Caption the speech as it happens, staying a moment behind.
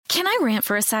Can I rant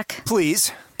for a sec?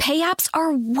 Please. Pay apps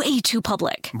are way too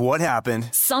public. What happened?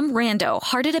 Some rando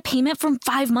hearted a payment from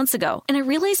 5 months ago, and I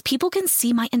realized people can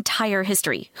see my entire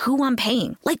history, who I'm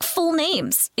paying, like full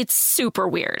names. It's super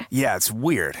weird. Yeah, it's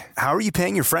weird. How are you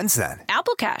paying your friends then?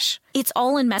 Apple Cash. It's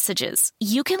all in messages.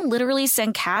 You can literally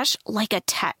send cash like a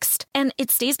text, and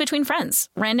it stays between friends.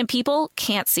 Random people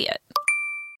can't see it.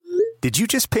 Did you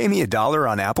just pay me $1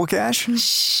 on Apple Cash?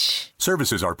 Shh.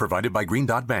 Services are provided by Green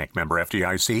Dot Bank. Member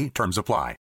FDIC. Terms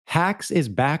apply. Hacks is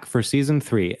back for season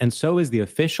 3, and so is the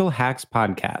official Hacks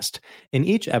podcast. In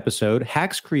each episode,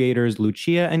 Hacks creators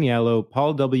Lucia Aniello,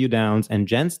 Paul W. Downs, and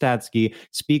Jen Statsky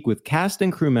speak with cast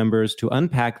and crew members to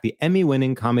unpack the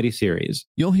Emmy-winning comedy series.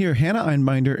 You'll hear Hannah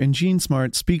Einbinder and Jean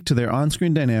Smart speak to their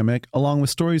on-screen dynamic, along with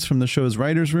stories from the show's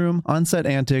writer's room, on-set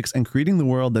antics, and creating the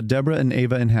world that Deborah and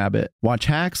Ava inhabit. Watch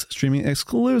Hacks, streaming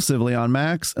exclusively on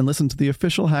Max, and listen to the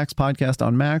official Hacks podcast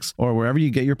on Max or wherever you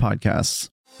get your podcasts.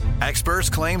 Experts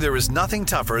claim there is nothing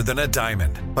tougher than a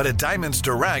diamond. But at Diamonds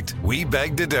Direct, we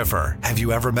beg to differ. Have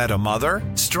you ever met a mother?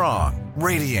 Strong,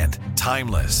 radiant,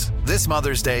 timeless. This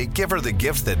Mother's Day, give her the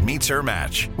gift that meets her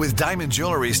match. With diamond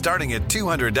jewelry starting at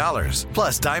 $200.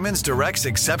 Plus Diamonds Direct's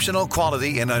exceptional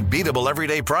quality and unbeatable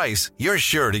everyday price, you're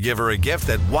sure to give her a gift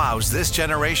that wows this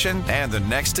generation and the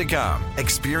next to come.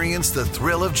 Experience the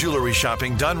thrill of jewelry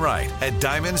shopping done right at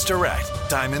Diamonds Direct.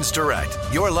 Diamonds Direct.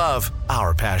 Your love,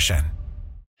 our passion.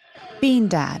 Bean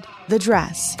Dad, The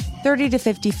Dress, 30 to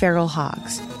 50 Feral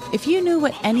Hogs. If you knew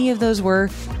what any of those were,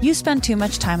 you spend too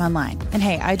much time online. And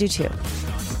hey, I do too.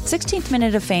 16th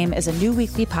Minute of Fame is a new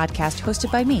weekly podcast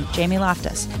hosted by me, Jamie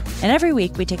Loftus. And every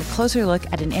week we take a closer look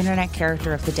at an internet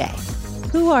character of the day.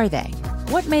 Who are they?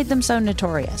 What made them so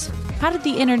notorious? How did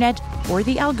the internet or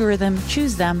the algorithm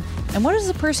choose them? And what does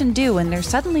a person do when they're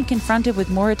suddenly confronted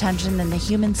with more attention than the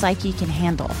human psyche can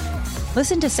handle?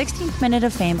 Listen to 16th Minute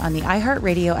of Fame on the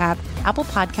iHeartRadio app, Apple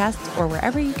Podcasts, or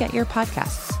wherever you get your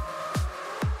podcasts.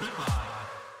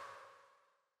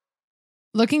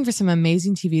 Looking for some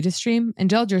amazing TV to stream?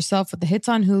 Indulge yourself with the hits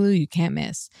on Hulu you can't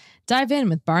miss. Dive in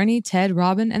with Barney, Ted,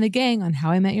 Robin, and the gang on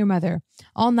How I Met Your Mother.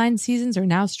 All 9 seasons are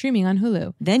now streaming on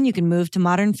Hulu. Then you can move to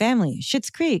Modern Family, Schitt's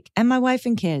Creek, and My Wife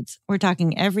and Kids. We're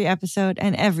talking every episode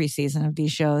and every season of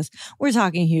these shows. We're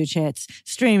talking huge hits,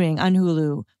 streaming on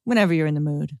Hulu whenever you're in the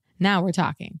mood. Now we're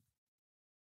talking.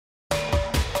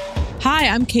 Hi,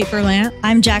 I'm Kate Berlant.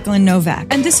 I'm Jacqueline Novak.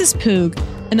 And this is Poog,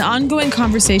 an ongoing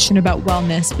conversation about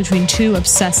wellness between 2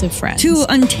 obsessive friends. 2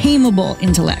 untamable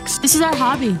intellects. This is our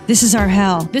hobby. This is our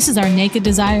hell. This is our naked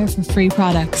desire for free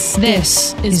products.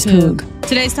 This is Poog.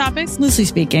 Today's topics? Loosely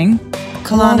speaking,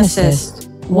 colonicist,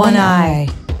 one eye,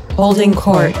 holding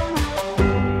court.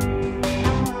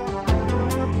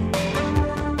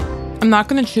 I'm not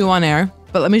going to chew on air,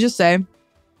 but let me just say,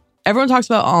 everyone talks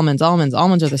about almonds.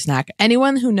 Almonds are the snack.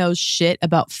 Anyone who knows shit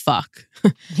about fuck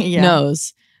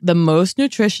knows the most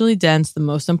nutritionally dense, the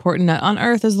most important nut on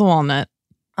earth is the walnut.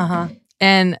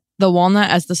 And the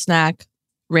walnut as the snack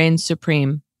reigns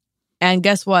supreme. And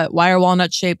guess what? Why are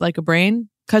walnuts shaped like a brain?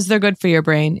 Because they're good for your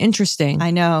brain. Interesting. I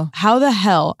know. How the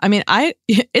hell? I mean,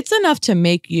 it's enough to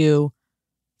make you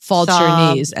fall to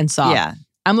your knees and sob. Yeah.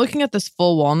 I'm looking at this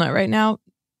full walnut right now.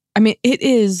 I mean, it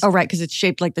is. Oh, right. Because it's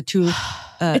shaped like the 2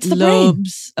 it's the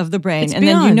lobes of the brain. It's and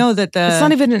beyond. Then you know that it's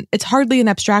not even, it's hardly an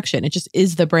abstraction. It just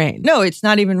is the brain. No, it's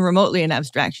not even remotely an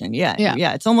abstraction. Yeah.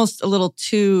 It's almost a little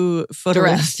too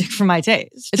photorealistic for my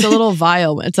taste. It's a little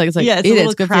vile. It's like yeah,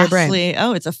 it's good for your brain.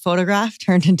 Oh, it's a photograph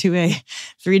turned into a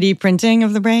 3D printing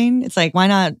of the brain. It's like, why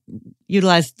not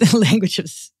utilize the language of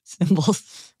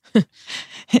symbols in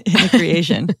the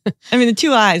creation? I mean, the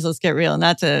 2 eyes, let's get real,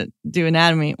 not to do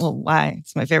anatomy. Well, why?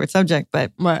 It's my favorite subject,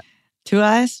 but what? 2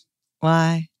 eyes?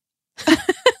 Why?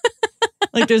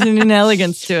 Like there's an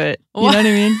inelegance to it. You know what I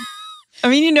mean? I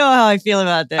mean, you know how I feel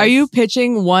about this. Are you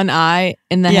pitching one eye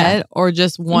in the head or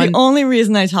just one? The only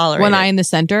reason I tolerate one eye in the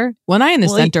center? One eye in the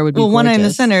center would be gorgeous. One eye in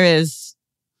the center is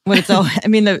what it's all. I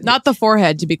mean, not the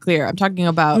forehead, to be clear. I'm talking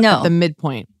about at the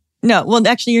midpoint. No, well,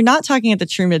 actually, you're not talking at the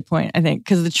true midpoint, I think,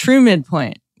 because the true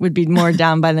midpoint would be more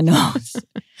down by the nose.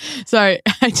 Sorry,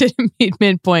 I didn't mean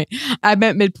midpoint. I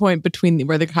meant midpoint between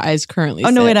where the eyes currently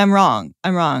sit. No, wait, I'm wrong.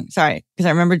 Sorry, because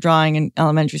I remember drawing in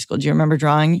elementary school. Do you remember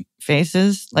drawing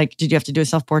faces? Like, did you have to do a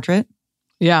self-portrait?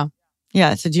 Yeah.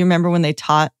 Yeah, so do you remember when they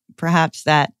taught perhaps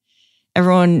that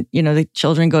everyone, the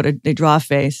children they draw a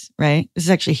face, right? This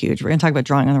is actually huge. We're going to talk about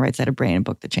drawing on the right side of brain, a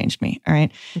book that changed me, all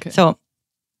right? Okay. So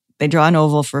they draw an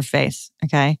oval for a face,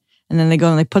 okay? And then they go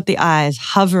and they put the eyes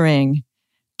hovering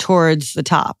towards the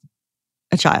top.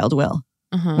 A child will.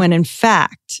 When in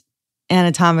fact,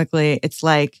 anatomically, it's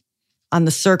like on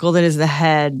the circle that is the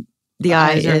head, the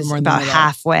eyes are about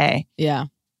halfway. Yeah.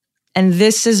 And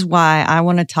this is why I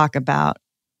want to talk about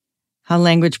how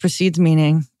language precedes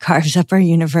meaning, carves up our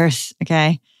universe,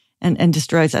 okay, and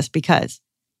destroys us. Because,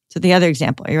 so the other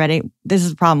example, are you ready? This is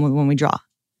the problem when we draw.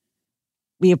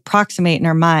 We approximate in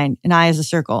our mind an eye is a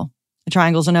circle, a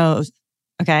triangle's a nose,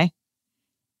 okay?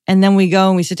 And then we go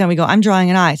and we sit down, we go, I'm drawing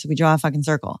an eye, so we draw a fucking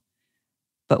circle.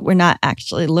 But we're not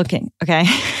actually looking, okay?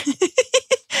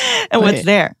 And what's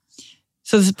there?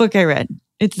 So this book I read,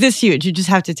 it's this huge. You just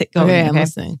have to go. Okay, I'm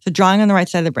listening. So drawing on the right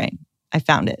side of the brain. I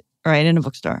found it, right, in a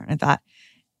bookstore. And I thought,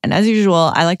 and as usual,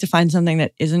 I like to find something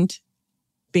that isn't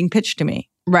being pitched to me.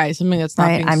 Right, something that's not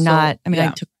being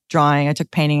I took drawing, I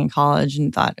took painting in college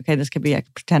and thought, okay, this could be, I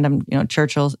could pretend I'm,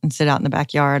 Churchill and sit out in the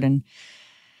backyard and,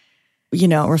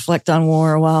 reflect on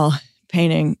war while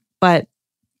painting. But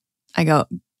I go,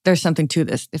 there's something to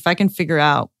this. If I can figure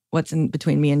out what's in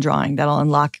between me and drawing, that'll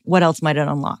unlock, what else might it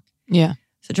unlock? Yeah.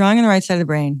 So drawing on the right side of the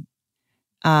brain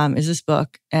is this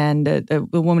book. And the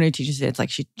woman who teaches it, it's like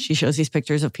she shows these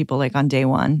pictures of people like on day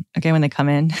one, okay, when they come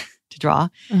in to draw.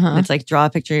 And it's like, draw a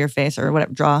picture of your face or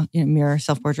whatever, draw, mirror,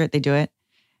 self-portrait, they do it.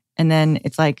 And then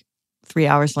it's like 3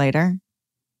 hours later,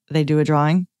 they do a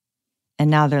drawing. And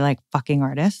now they're like fucking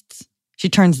artists. She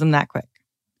turns them that quick.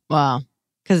 Wow.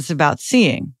 Because it's about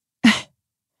seeing.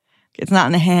 It's not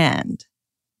in the hand.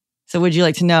 So would you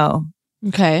like to know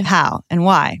how and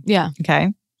why? Yeah.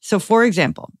 Okay. So for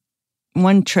example,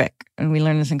 one trick, and we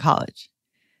learned this in college.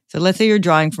 So let's say you're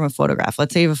drawing from a photograph.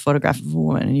 Let's say you have a photograph of a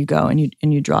woman and you go and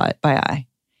you draw it by eye.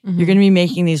 Mm-hmm. You're going to be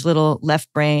making these little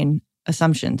left brain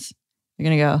assumptions. You're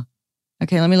going to go,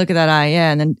 okay, let me look at that eye.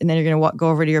 Yeah. And then you're going to go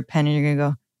over to your pen and you're going to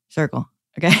go circle.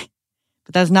 Okay.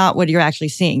 But that's not what you're actually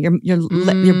seeing.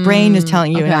 Your brain is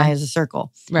telling you an eye is a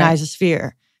circle, an eye is a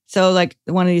sphere. So like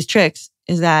one of these tricks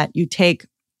is that you take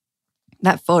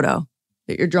that photo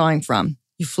that you're drawing from,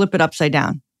 you flip it upside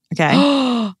down.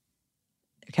 Okay.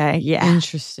 Okay. Yeah.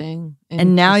 Interesting.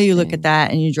 And now you look at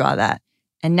that and you draw that.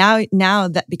 And now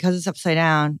that because it's upside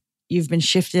down, you've been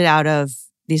shifted out of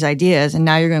these ideas. And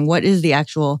now you're going, what is the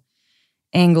actual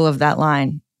angle of that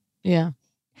line? Yeah.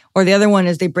 Or the other one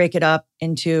is they break it up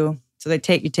into, so you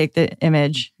take the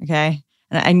image. Okay.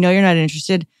 And I know you're not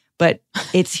interested, but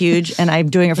it's huge. And I'm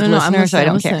doing it for the listener, so I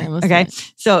don't care. Okay.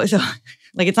 So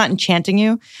like it's not enchanting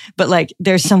you, but like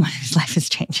there's someone whose life is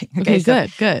changing. Okay,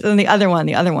 good. So then the other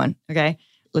one, okay.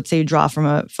 Let's say you draw from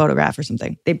a photograph or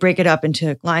something. They break it up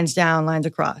into lines down, lines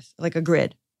across, like a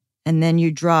grid. And then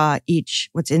you draw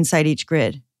what's inside each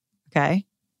grid. Okay.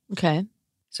 Okay.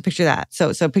 So picture that.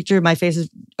 So picture my face is,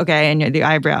 okay, and the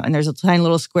eyebrow, and there's a tiny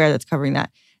little square that's covering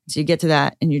that. So you get to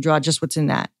that and you draw just what's in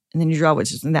that. And then you draw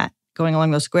what's just in that, going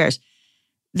along those squares.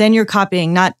 Then you're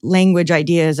copying not language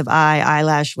ideas of eye,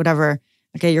 eyelash, whatever.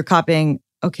 Okay, you're copying,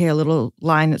 okay, a little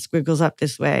line that squiggles up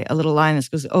this way, a little line that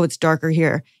squiggles, oh, it's darker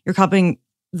here. You're copying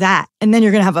that. And then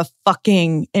you're going to have a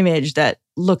fucking image that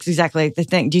looks exactly like the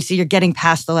thing. Do you see you're getting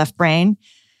past the left brain?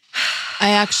 I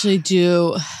actually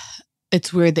do.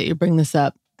 It's weird that you bring this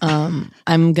up. I'm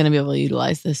going to be able to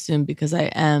utilize this soon because I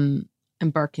am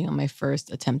embarking on my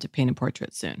first attempt to paint a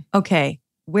portrait soon. Okay,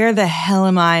 where the hell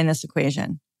am I in this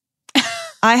equation?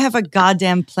 I have a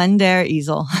goddamn plein d'air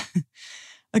easel.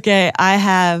 Okay, I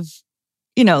have,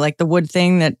 like the wood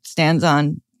thing that stands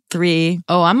on 3.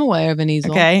 Oh, I'm aware of an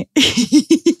easel. Okay.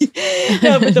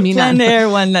 No, but the plein d'air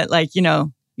one that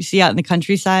you see out in the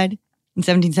countryside in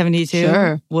 1772.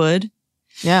 Sure. Wood.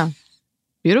 Yeah.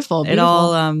 Beautiful. It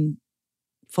all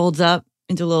folds up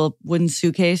into a little wooden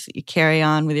suitcase that you carry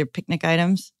on with your picnic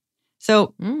items.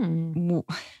 So,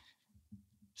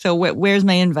 where's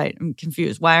my invite? I'm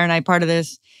confused. Why aren't I part of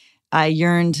this? I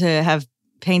yearn to have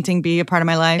painting be a part of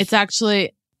my life. It's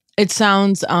actually, it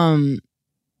sounds, I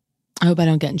hope I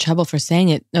don't get in trouble for saying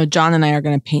it. No, John and I are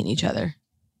going to paint each other.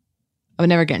 I would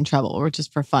never get in trouble. We're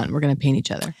just for fun. We're going to paint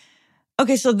each other.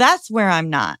 Okay, so that's where I'm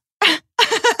not.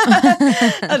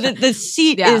 The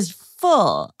seat is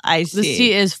full. I see. The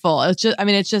seat is full. It's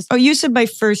just. Oh, you said my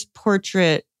first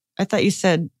portrait. I thought you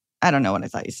said, I don't know what I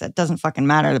thought you said. Doesn't fucking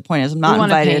matter. The point is I'm not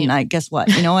invited. And guess what?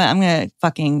 You know what? I'm going to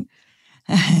fucking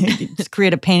just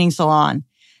create a painting salon.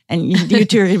 And you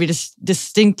two are going to be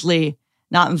distinctly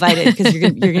not invited because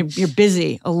you're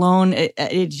busy alone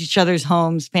at each other's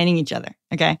homes painting each other.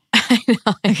 Okay.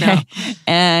 I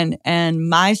know. And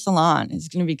my salon is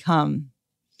going to become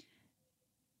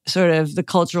sort of the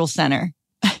cultural center.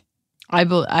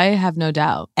 I have no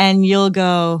doubt. And you'll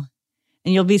go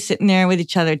and you'll be sitting there with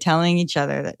each other, telling each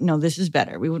other that, no, this is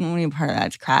better. We wouldn't want to be part of that.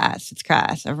 It's crass. It's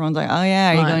crass. Everyone's like, oh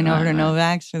yeah, are you going over to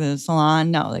Novak's for the salon?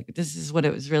 No, like this is what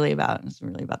it was really about. It's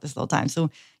really about this the whole time.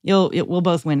 So we'll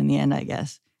both win in the end, I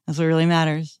guess. That's what really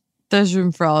matters. There's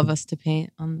room for all of us to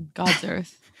paint on God's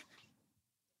earth.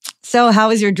 So how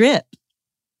was your drip?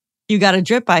 You got a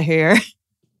drip, I hear.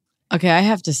 Okay, I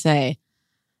have to say,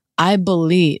 I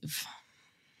believe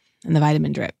in the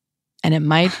vitamin drip. And it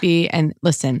might be, and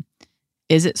listen,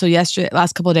 is it, so yesterday,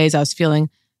 last couple of days, I was feeling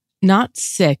not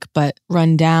sick, but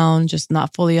run down, just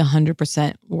not fully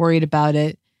 100% worried about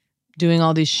it, doing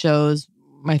all these shows,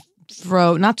 my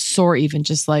throat, not sore even,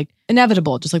 just like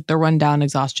inevitable, just like the rundown,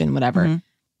 exhaustion, whatever. Mm-hmm.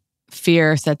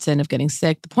 Fear sets in of getting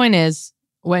sick. The point is,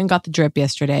 went and got the drip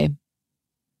yesterday.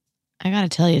 I gotta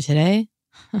tell you, today,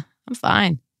 I'm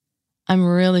fine. I'm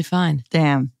really fine.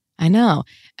 Damn. I know.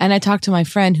 And I talked to my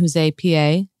friend who's a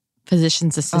PA,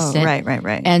 physician's assistant. Oh,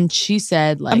 right. And she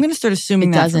said, like, I'm going to start assuming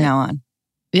that from now on.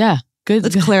 Yeah. Good.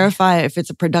 Let's clarify if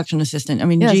it's a production assistant. I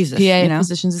mean, yes, Jesus. PA,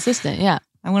 physician's assistant. Yeah.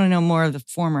 I want to know more of the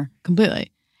former.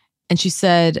 Completely. And she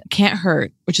said, can't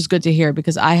hurt, which is good to hear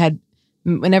because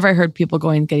whenever I heard people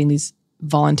going and getting these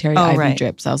voluntary IV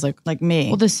drips, I was like me.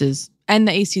 Well, this is, and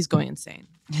the AC is going insane.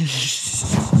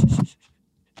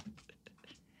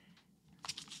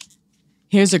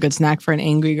 Here's a good snack for an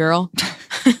angry girl.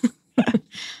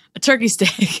 A turkey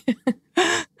steak.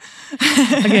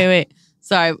 Okay, wait.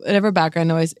 Sorry, whatever background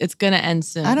noise. It's going to end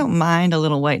soon. I don't mind a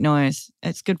little white noise.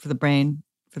 It's good for the brain,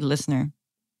 for the listener.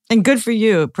 And good for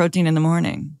you, protein in the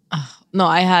morning. No,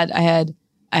 I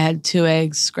had 2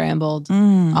 eggs, scrambled,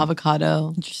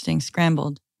 avocado. Interesting,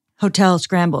 scrambled. Hotel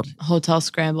scrambled,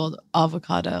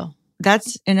 avocado.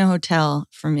 That's in a hotel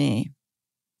for me.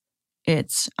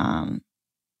 It's, I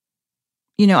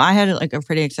had like a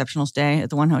pretty exceptional stay at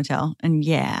the one hotel. And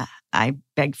yeah, I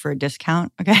begged for a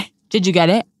discount. Okay. Did you get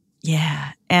it?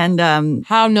 Yeah. And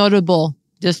how notable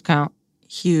discount?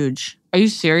 Huge. Are you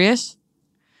serious?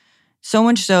 So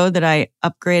much so that I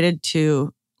upgraded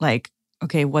to like,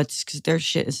 okay, because their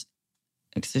shit is,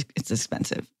 it's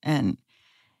expensive. And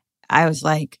I was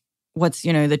like, what's,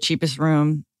 the cheapest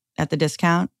room at the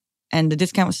discount? And the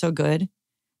discount was so good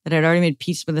that I'd already made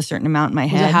peace with a certain amount in my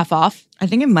head. Was it half off? I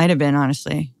think it might have been,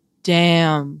 honestly.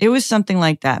 Damn. It was something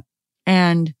like that.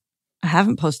 And I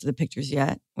haven't posted the pictures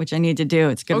yet, which I need to do.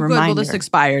 It's a good reminder. Well, this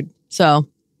expired. So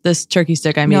this turkey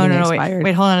stick I made expired.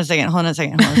 Wait, hold on a second.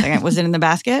 Was it in the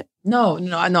basket? No.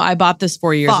 I bought this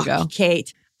 4 years ago.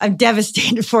 Kate, I'm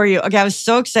devastated for you. Okay, I was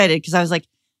so excited because I was like,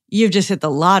 you've just hit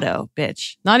the lotto,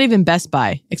 bitch. Not even Best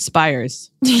Buy. Expires.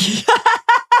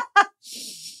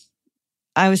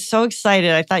 I was so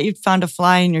excited. I thought you'd found a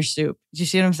fly in your soup. Did you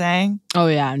see what I'm saying? Oh,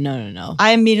 yeah. No.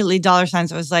 I immediately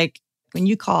 $signs. I was like, when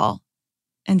you call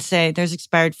and say there's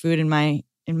expired food in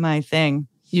my thing,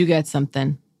 you get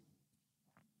something.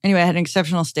 Anyway, I had an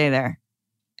exceptional stay there.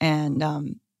 And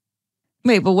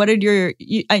wait, but what did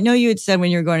I know you had said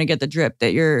when you were going to get the drip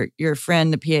that your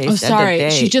friend, the PA, said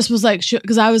that she just was like,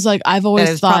 because I was like, I've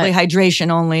always thought probably hydration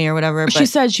only or whatever. She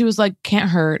said, she was like, can't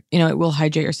hurt. It will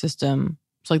hydrate your system.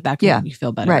 So like that can make you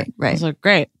feel better. Right. I was like,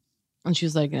 great. And she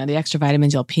was like, the extra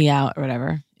vitamins you'll pee out or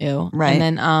whatever. Ew. Right.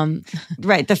 And then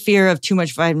right, the fear of too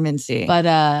much vitamin C.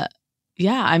 But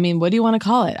yeah, I mean, what do you want to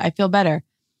call it? I feel better.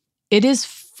 It is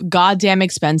goddamn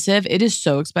expensive. It is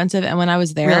so expensive. And when I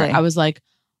was there, really? I was like,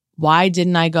 why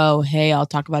didn't I go, hey, I'll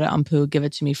talk about it on Poo, give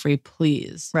it to me free,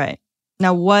 please. Right.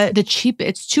 Now what? It's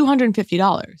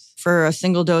 $250. For a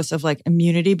single dose of like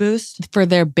immunity boost? For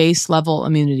their base level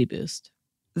immunity boost.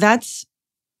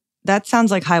 That sounds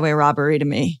like highway robbery to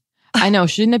me. I know.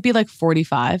 Shouldn't it be like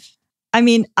 45? I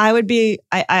mean, I would be,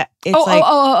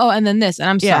 and then this, and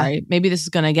I'm sorry, maybe this is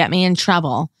going to get me in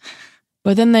trouble.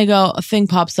 But then a thing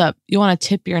pops up. You want to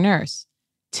tip your nurse.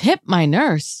 Tip my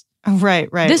nurse? Right.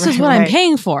 This is what I'm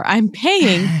paying for. I'm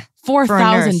paying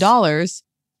 $4,000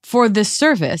 for this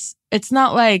service. It's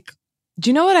not like, do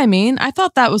you know what I mean? I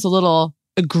thought that was a little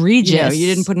egregious. You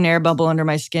didn't put an air bubble under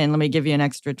my skin. Let me give you an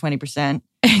extra 20%.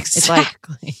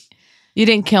 Exactly. You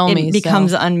didn't kill me. It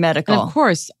becomes unmedical. And of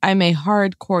course, I'm a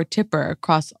hardcore tipper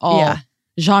across all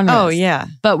genres. Oh, yeah.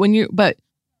 But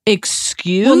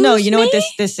excuse me? Well, no, you know what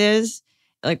this is?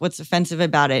 Like, what's offensive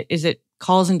about it is it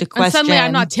calls into question. And suddenly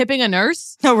I'm not tipping a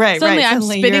nurse? Oh, right, suddenly I'm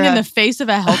spitting in the face of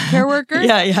a healthcare worker?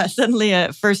 Yeah. Suddenly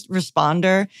a first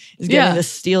responder is getting the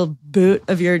steel boot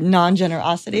of your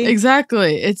non-generosity.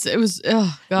 Exactly. It was,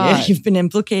 oh, God. Yeah, you've been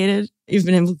implicated. You've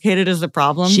been implicated as the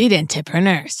problem. She didn't tip her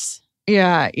nurse.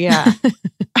 Yeah.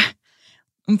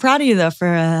 I'm proud of you, though,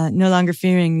 for no longer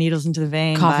fearing needles into the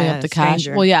vein. Coughing up the cash.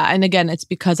 Well, yeah. And again, it's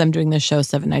because I'm doing this show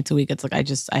 7 nights a week. It's like,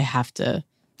 I have to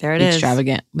be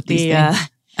extravagant with these things.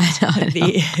 I know.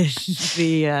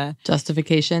 The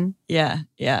justification. Yeah.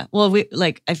 Well,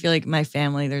 I feel like my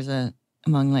family, there's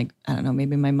among like, I don't know,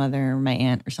 maybe my mother or my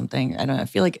aunt or something. I don't know. I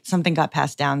feel like something got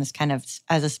passed down this kind of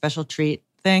as a special treat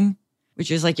thing,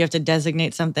 which is like you have to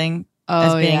designate something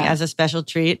as being as a special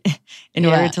treat in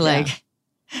order to like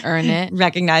earn it,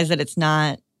 recognize that it's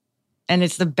not, and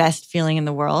it's the best feeling in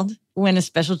the world when a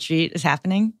special treat is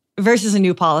happening versus a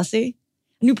new policy.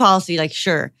 A new policy, like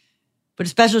sure, but a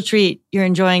special treat, you're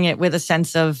enjoying it with a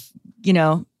sense of, you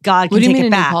know, God can take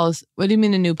it back. What do you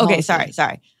mean a new policy? Okay,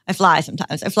 sorry. I fly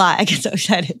sometimes. I get so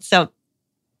excited. So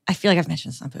I feel like I've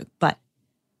mentioned this on Poog, but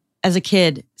as a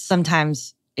kid,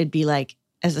 sometimes it'd be like,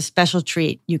 as a special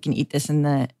treat, you can eat this in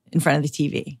front of the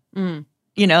TV.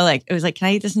 You know, like it was like, can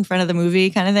I eat this in front of the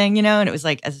movie kind of thing, you know? And it was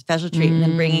like as a special treat and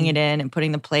then bringing it in and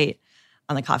putting the plate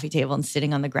on the coffee table and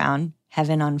sitting on the ground.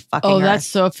 Heaven on fucking earth. That's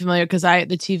so familiar because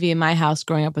the TV in my house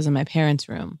growing up was in my parents'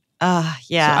 room. Yeah.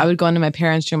 So I would go into my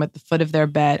parents' room at the foot of their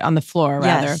bed, on the floor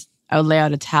rather. Yes. I would lay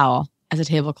out a towel as a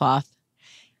tablecloth.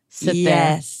 Sit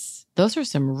there. Those are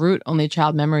some root only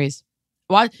child memories.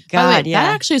 By the way,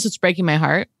 that actually is what's breaking my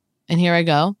heart. And here I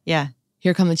go. Yeah.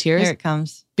 Here come the tears. Here it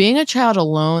comes. Being a child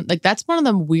alone, like that's one of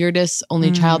the weirdest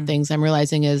only child things I'm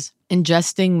realizing is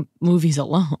ingesting movies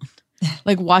alone.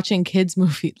 Like watching kids'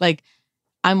 movie. Like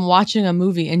I'm watching a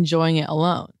movie, enjoying it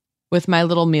alone with my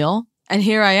little meal. And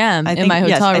here I am in my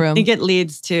hotel room. I think it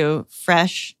leads to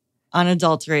fresh,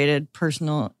 unadulterated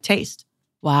personal taste.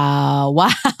 Wow.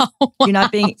 You're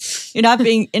not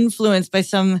being influenced by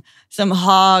some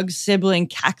hog sibling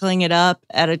cackling it up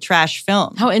at a trash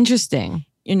film. How interesting.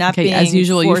 You're not being as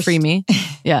usual, forced. You free me.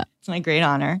 Yeah. It's my great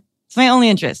honor. It's my only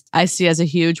interest. I see as a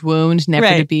huge wound,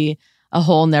 never to be a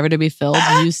hole, never to be filled.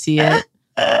 You see it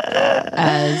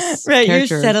as you're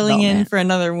settling in for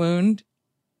another wound.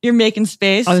 You're making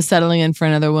space. I was settling in for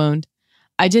another wound.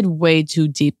 I did way too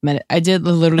deep. I did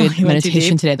literally a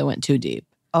meditation today that went too deep.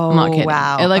 Oh, I'm not kidding.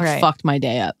 Wow. It fucked my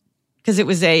day up. Because it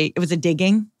was a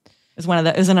digging. It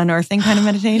was an unearthing kind of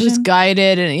meditation. It was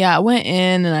guided, and I went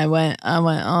in and I went,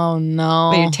 oh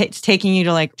no. Wait, it's taking you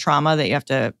to like trauma that you have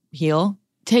to heal?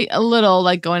 Take a little,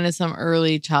 like going to some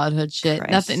early childhood shit.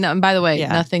 Christ. Nothing. No, and by the way,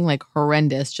 nothing like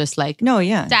horrendous. Just like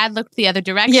Dad looked the other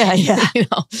direction. Yeah. You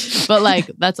know, but like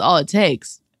that's all it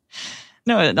takes.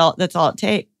 No, that's all it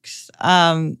takes.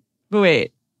 But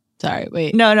wait. Sorry,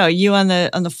 wait. No, you on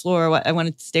the floor. I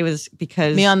wanted to stay with this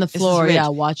because me on the floor. Yeah,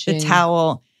 watching the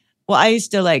towel. Well, I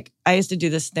used to do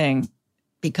this thing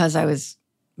because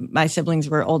my siblings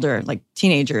were older, like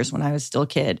teenagers when I was still a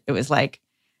kid. It was like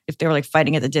if they were like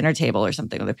fighting at the dinner table or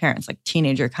something with their parents, like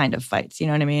teenager kind of fights. You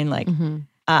know what I mean? Like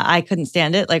I couldn't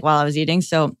stand it like while I was eating.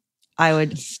 So I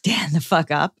would stand the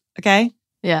fuck up. Okay.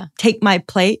 Yeah. Take my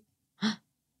plate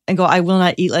and go, I will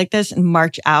not eat like this, and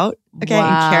march out. Okay.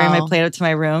 Wow. And carry my plate out to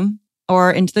my room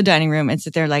or into the dining room and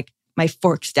sit there like my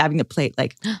fork stabbing the plate.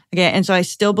 Like, okay. And so I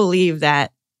still believe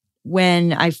that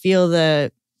when I feel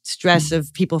the stress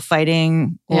of people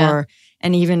fighting and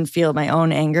even feel my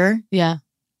own anger. Yeah.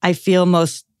 I feel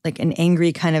most like an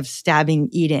angry kind of stabbing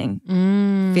eating.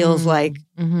 Feels like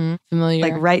familiar.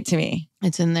 Like right to me.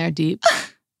 It's in there deep.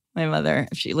 My mother,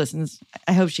 if she listens,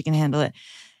 I hope she can handle it.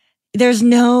 There's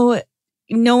no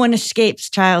one escapes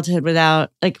childhood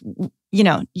without like, you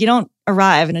know, you don't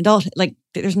arrive in adulthood. Like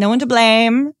there's no one to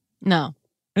blame. No.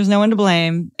 There's no one to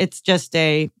blame. It's just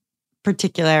a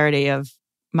particularity of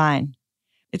mine.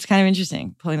 It's kind of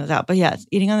interesting pulling those out. But yeah,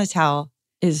 eating on the towel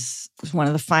was one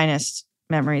of the finest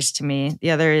memories to me.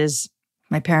 The other is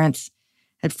my parents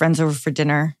had friends over for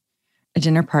dinner, a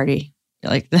dinner party.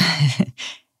 Like I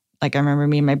remember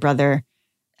me and my brother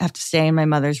have to stay in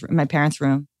my parents'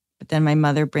 room. But then my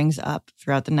mother brings up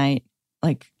throughout the night,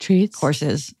 like treats,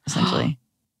 courses, essentially.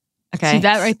 Okay. See,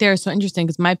 that right there is so interesting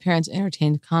because my parents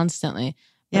entertained constantly.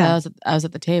 Yeah. I was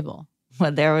at the table.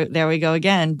 Well, there we go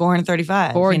again. Born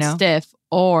 35. Bored, stiff,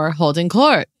 or holding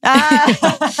court.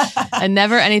 And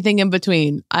never anything in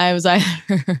between. I was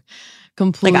either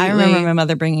completely... Like I remember my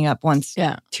mother bringing up once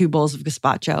 2 bowls of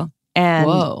gazpacho. And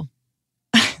whoa.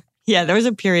 Yeah, there was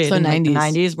a period in like the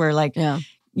 90s where like...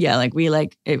 Yeah, like we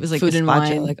like... It was like food and gazpacho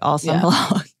wine. like all summer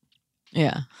long.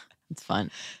 Yeah, it's fun.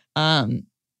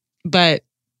 But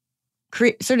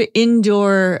sort of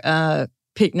indoor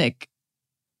picnic.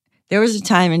 There was a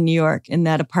time in New York in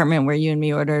that apartment where you and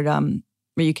me ordered,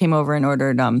 where you came over and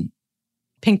ordered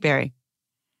Pinkberry.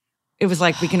 It was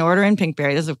like, we can order in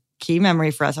Pinkberry. This is a key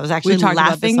memory for us. I was actually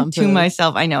laughing to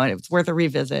myself. I know, and it's worth a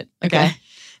revisit. Okay.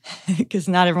 Because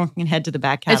not everyone can head to the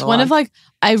back catalog. It's one of like,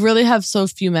 I really have so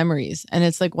few memories. And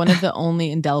it's like one of the only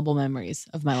indelible memories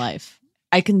of my life.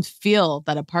 I can feel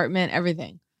that apartment,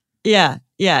 everything. Yeah.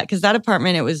 Yeah. Because that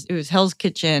apartment, it was Hell's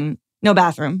Kitchen, no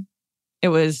bathroom. It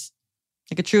was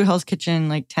like a true Hell's Kitchen,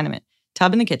 like tenement.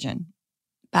 Tub in the kitchen,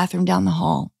 bathroom down the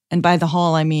hall. And by the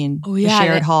hall, I mean the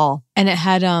shared hall. And it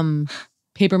had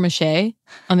paper mache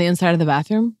on the inside of the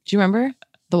bathroom. Do you remember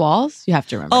the walls? You have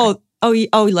to remember.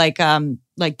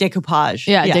 like decoupage.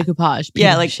 Yeah, decoupage.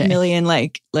 Yeah, like a million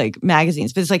like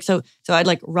magazines. But it's like so I'd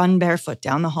like run barefoot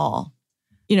down the hall,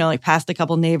 like past a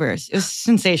couple neighbors. It was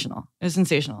sensational.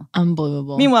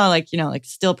 Unbelievable. Meanwhile, like, like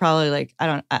still probably like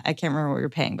I can't remember what we were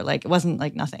paying, but like it wasn't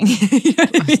like nothing. You know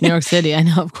what I mean? It's New York City, I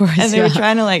know, of course. And they were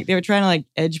trying to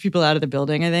edge people out of the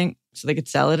building, I think, so they could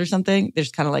sell it or something. They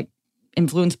just kind of like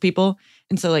influence people.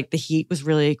 And so like the heat was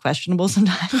really questionable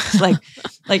sometimes. like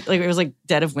it was like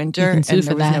dead of winter and there was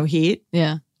no heat.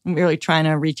 Yeah. And we were like trying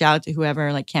to reach out to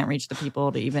whoever like can't reach the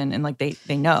people to even, and like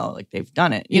they know, like they've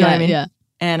done it. You know what I mean? Yeah.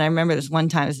 And I remember this one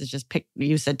time, this is just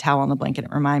you said towel on the blanket,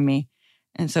 it reminded me.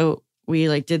 And so we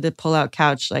like did the pull-out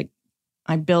couch. Like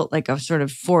I built like a sort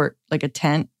of fort, like a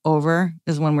tent over,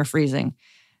 this is when we're freezing,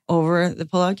 over the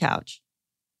pull-out couch.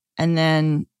 And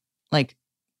then like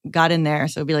got in there.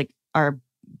 So it'd be like our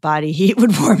body heat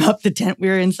would warm up the tent we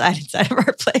were inside of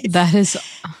our place. That is...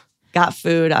 Got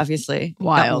food, obviously.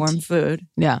 Wild. Got warm food.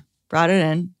 Yeah. Brought it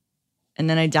in. And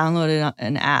then I downloaded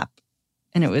an app.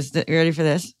 And it was, you ready for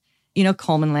this?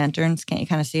 Coleman lanterns. Can't you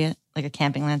kind of see it? Like a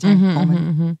camping lantern.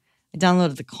 Coleman. I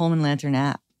downloaded the Coleman lantern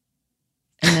app.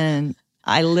 And then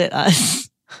I lit us,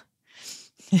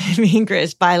 me and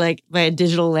Chris, by a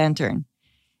digital lantern.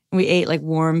 And we ate like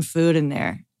warm food in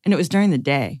there. And it was during the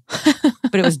day.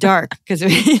 But it was dark because it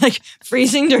was like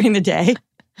freezing during the day.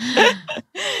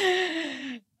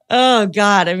 Oh,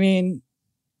 God. I mean,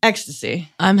 ecstasy.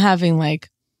 I'm having like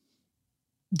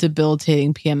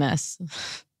debilitating PMS.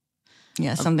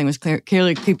 Yeah, something was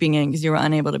clearly creeping in because you were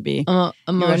unable to be emotional.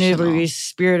 You were unable to be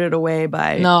spirited away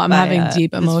by. No, I'm having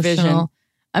deep emotional. Vision.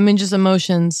 I mean, just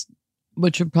emotions,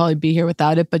 which would probably be here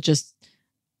without it, but just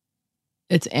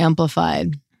it's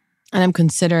amplified. And I'm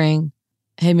considering,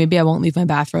 hey, maybe I won't leave my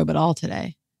bathrobe at all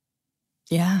today.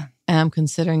 Yeah. And I'm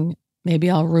considering maybe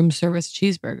I'll room service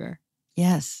cheeseburger.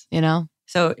 Yes.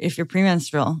 So if you're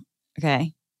premenstrual,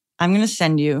 okay, I'm going to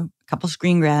send you a couple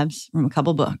screen grabs from a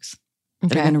couple books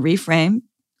that are going to reframe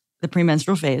the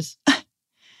premenstrual phase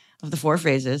of the 4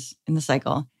 phases in the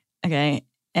cycle. Okay.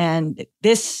 And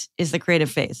this is the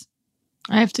creative phase.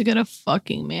 I have to get a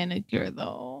fucking manicure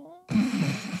though.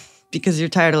 Because you're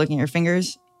tired of looking at your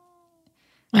fingers?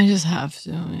 I just have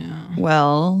to, yeah.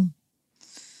 Well,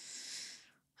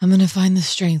 I'm going to find the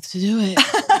strength to do it.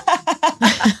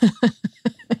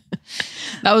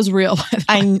 That was real, by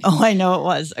the way. I know it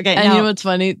was. Okay, and you know what's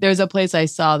funny? There's a place I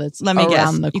saw that's around the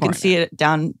corner. You can see it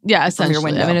down from your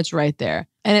window. I mean, it's right there.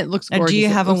 And it looks gorgeous. Do you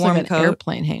have a warm like coat? An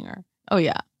airplane hanger. Oh,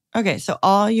 yeah. Okay, so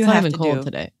all you have to do... It's not even cold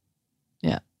today.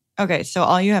 Yeah. Okay, so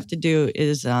all you have to do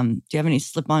is, do you have any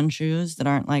slip-on shoes that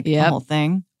aren't like the whole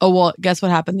thing? Oh, well, guess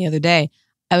what happened the other day?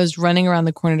 I was running around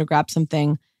the corner to grab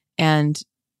something and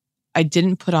I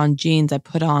didn't put on jeans. I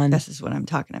put on... This is what I'm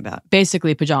talking about.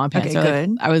 Basically pajama pants. Okay, good.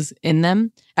 Like, I was in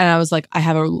them and I was like, I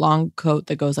have a long coat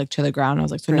that goes like to the ground. I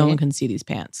was like, so no one can see these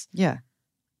pants. Yeah.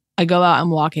 I go out, I'm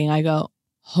walking. I go,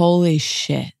 holy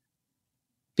shit.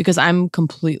 Because I'm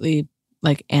completely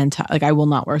like I will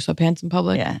not wear sweatpants in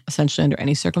public, essentially under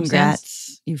any circumstance.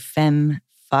 Congrats, you femme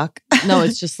fuck. No,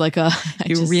 it's just like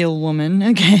you real woman.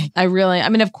 Okay. I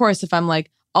mean, of course, if I'm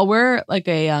like, I'll wear like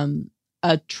a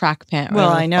track pant. Well,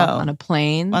 I know. On a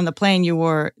plane. On the plane, you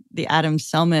wore the Adam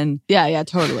Selman. Yeah,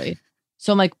 totally.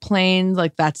 So I'm like planes,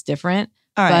 like that's different.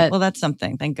 All right. Well, that's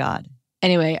something. Thank God.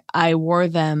 Anyway, I wore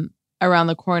them around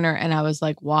the corner and I was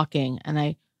like walking and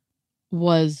I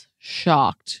was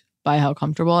shocked by how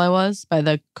comfortable I was, by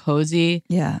the cozy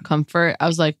comfort. I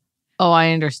was like, oh,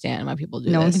 I understand why people do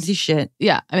this. No one can see shit.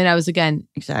 Yeah. I mean, I was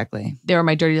exactly. They were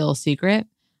my dirty little secret,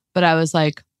 but I was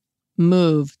like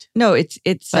moved. No, it's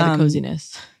by the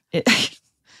coziness.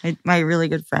 My really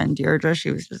good friend, Deirdre,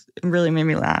 it really made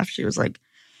me laugh. She was like,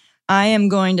 I am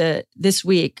going to, this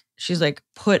week, she's like,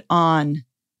 put on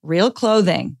real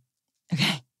clothing.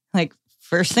 Okay. Like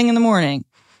first thing in the morning.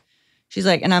 She's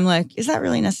like, and I'm like, is that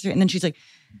really necessary? And then she's like,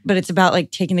 but it's about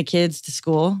like taking the kids to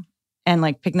school and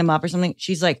like picking them up or something.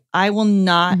 She's like, I will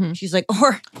not. Mm-hmm. She's like,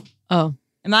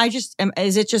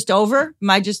 is it just over? Am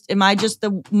I just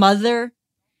the mother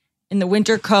in the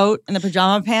winter coat and the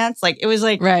pajama pants? Like it was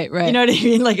like, right. You know what I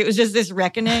mean? Like it was just this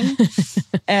reckoning.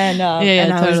 And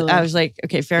totally. I was like,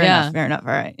 okay, fair enough.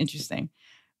 All right. Interesting.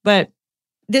 But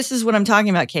this is what I'm talking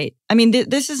about, Kate. I mean,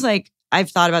 this is like, I've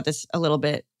thought about this a little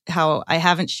bit, how I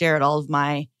haven't shared all of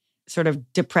my sort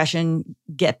of depression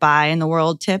get by in the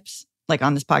world tips, like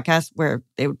on this podcast, where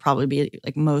they would probably be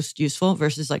like most useful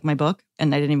versus like my book.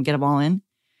 And I didn't even get them all in.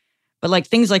 But like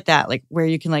things like that, like where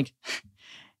you can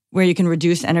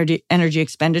reduce energy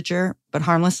expenditure, but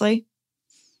harmlessly.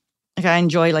 Like I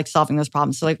enjoy like solving those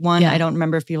problems. So like one, I don't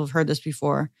remember if people have heard this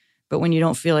before, but when you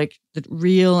don't feel like the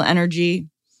real energy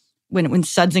when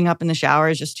sudsing up in the shower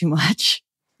is just too much.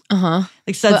 Uh-huh.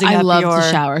 Like sudsing I up love your... to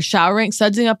shower.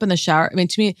 Sudsing up in the shower. I mean,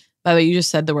 to me, by the way, you just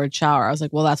said the word shower. I was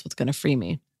like, well, that's what's going to free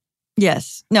me.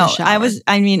 Yes. No, I was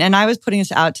putting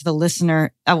this out to the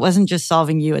listener. I wasn't just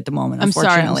solving you at the moment,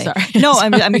 unfortunately. I'm sorry. No,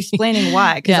 I'm explaining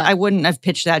why, because I wouldn't have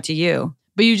pitched that to you.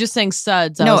 But you just saying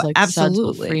suds. I was like, absolutely.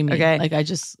 Suds will free me. Okay. Like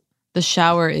the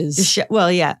shower is...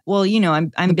 well, yeah. Well,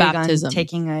 I'm big baptism. on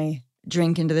taking a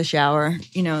drink into the shower.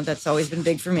 That's always been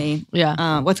big for me.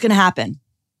 Yeah. What's going to happen?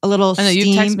 A little steam. I know,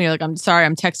 you text me like, I'm sorry,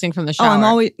 I'm texting from the shower. Oh, I'm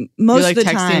always, most You're of the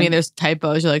texting time. me, there's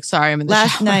typos. You're like, sorry, I'm in the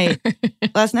shower.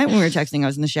 Last night when we were texting, I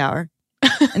was in the shower.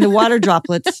 And the water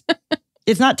droplets,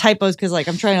 it's not typos because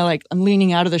I'm trying to I'm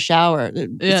leaning out of the shower.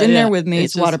 It's in there with me.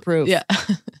 It's waterproof. Yeah.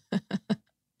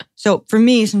 So for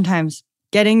me, sometimes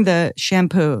getting the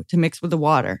shampoo to mix with the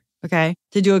water, okay,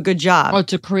 to do a good job. Or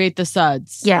to create the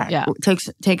suds. Yeah.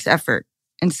 Takes effort.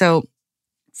 And so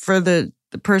for the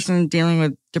person dealing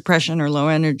with depression or low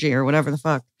energy or whatever the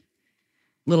fuck,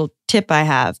 little tip I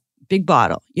have, big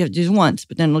bottle. You have to do it once,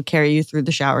 but then it'll carry you through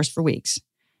the showers for weeks.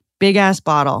 Big ass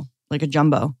bottle, like a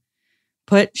jumbo.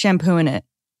 Put shampoo in it.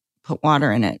 Put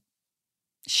water in it.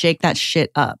 Shake that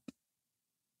shit up.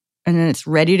 And then it's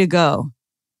ready to go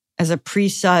as a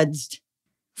pre-sudsed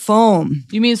foam.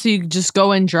 You mean so you just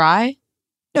go in dry?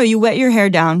 No, you wet your hair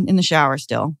down in the shower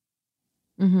still.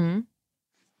 Mm-hmm.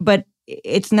 But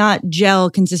it's not gel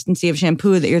consistency of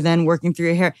shampoo that you're then working through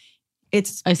your hair.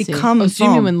 It's become foam. So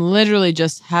you mean when literally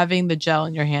just having the gel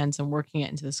in your hands and working it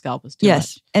into the scalp is too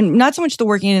much? And not so much the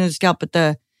working it into the scalp, but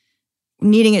the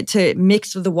needing it to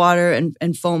mix with the water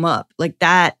and foam up. Like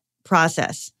that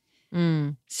process.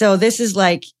 So this is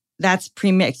that's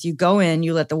pre-mixed. You go in,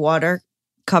 you let the water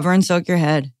cover and soak your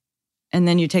head. And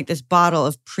then you take this bottle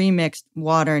of pre-mixed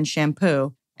water and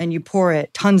shampoo and you pour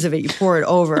it, tons of it, you pour it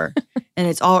over and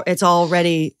it's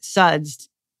already sudsed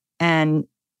and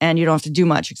you don't have to do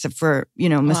much except for,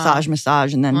 massage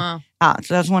and then out.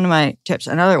 So that's one of my tips.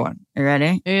 Another one. Are you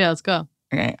ready? Yeah, let's go.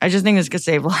 Okay. I just think this could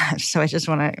save lives. So I just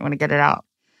want to get it out.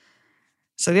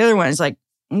 So the other one is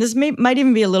this might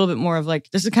even be a little bit more of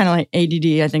this is kind of like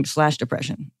ADD, I think, /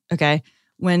 depression. Okay.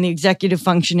 When the executive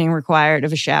functioning required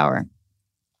of a shower,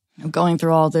 of going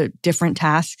through all the different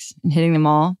tasks and hitting them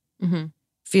all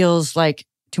feels like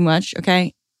too much.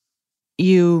 Okay.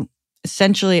 You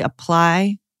essentially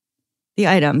apply the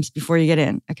items before you get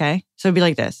in. Okay. So it'd be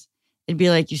like this. It'd be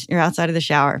like you're outside of the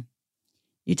shower.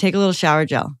 You take a little shower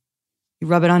gel. You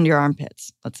rub it onto your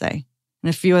armpits, let's say, and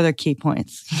a few other key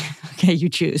points. Okay. You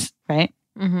choose, right?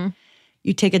 Mm-hmm.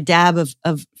 You take a dab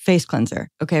of face cleanser.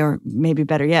 Okay. Or maybe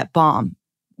better yet, balm.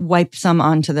 Wipe some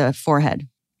onto the forehead.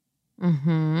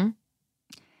 Mm-hmm.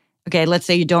 Okay. Let's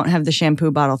say you don't have the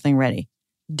shampoo bottle thing ready.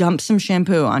 Dump some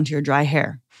shampoo onto your dry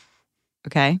hair.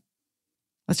 Okay.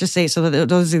 Let's just say, so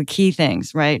those are the key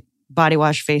things, right? Body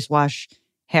wash, face wash,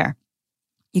 hair.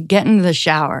 You get into the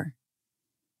shower.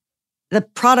 The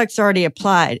product's already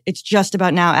applied. It's just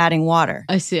about now adding water.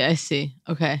 I see.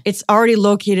 Okay. It's already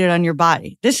located on your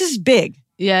body. This is big.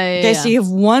 Yeah. Okay, so you have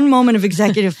one moment of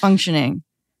executive functioning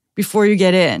before you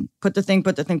get in. Put the thing,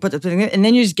 and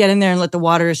then you just get in there and let the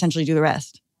water essentially do the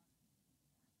rest.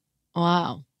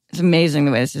 Wow. It's amazing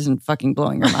the way this isn't fucking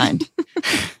blowing your mind.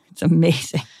 It's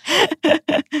amazing.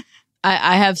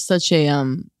 I have such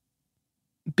a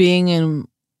being in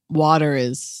water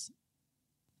is,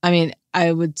 I mean,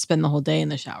 I would spend the whole day in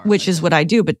the shower. Which is what I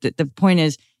do. But the point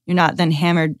is, you're not then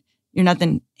hammered. You're not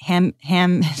then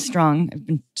hamstrung. I've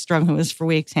been struggling with this for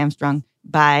weeks, hamstrung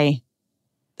by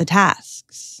the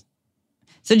tasks.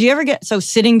 So do you ever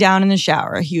sitting down in the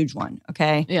shower, a huge one,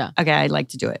 okay? Yeah. Okay, I like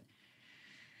to do it.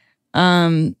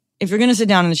 If you're going to sit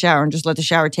down in the shower and just let the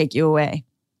shower take you away,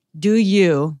 do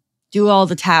you do all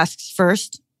the tasks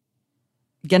first,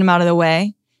 get them out of the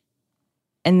way,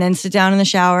 and then sit down in the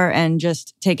shower and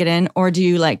just take it in? Or do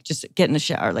you just get in the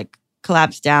shower,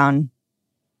 collapse down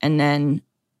and then...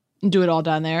 Do it all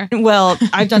down there? Well,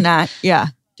 I've done that. Yeah.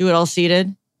 Do it all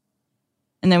seated.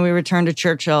 And then we return to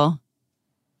Churchill,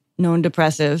 known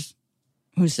depressive,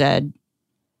 who said,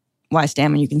 why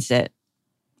stand when you can sit?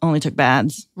 Only took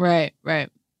baths. Right.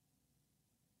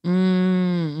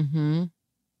 Mm-hmm.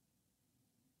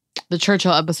 The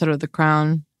Churchill episode of The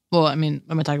Crown. Well, I mean,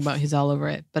 I'm going to talk about he's all over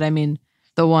it. But I mean,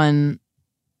 the one,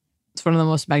 it's one of the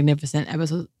most magnificent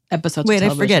episodes Wait,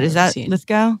 of I forget. Is that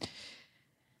Lithgow?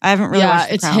 I haven't really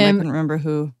watched The Crown. Him. I couldn't remember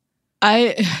who.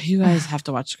 You guys have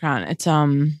to watch The Crown. It's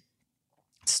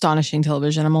astonishing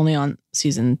television. I'm only on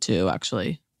season 2,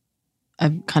 actually.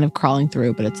 I'm kind of crawling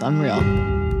through, but it's unreal.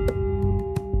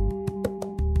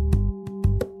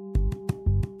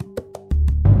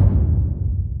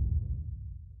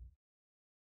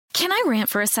 Can I rant moment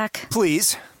for a sec?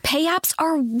 Please. Pay apps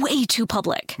are way too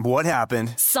public. What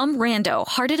happened? Some rando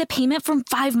hearted a payment from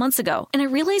 5 months ago, and I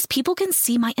realized people can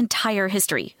see my entire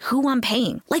history, who I'm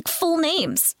paying, like full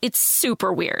names. It's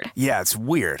super weird. Yeah, it's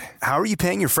weird. How are you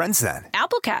paying your friends then?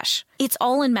 Apple Cash. It's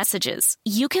all in messages.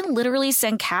 You can literally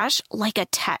send cash like a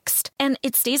text, and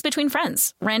it stays between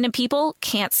friends. Random people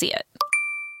can't see it.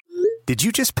 Did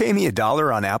you just pay me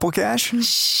 $1 on Apple Cash?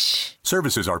 Shh.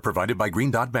 Services are provided by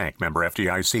Green Dot Bank. Member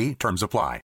FDIC. Terms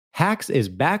apply. Hacks is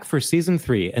back for season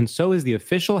 3, and so is the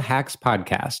official Hacks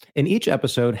podcast. In each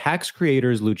episode, Hacks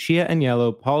creators Lucia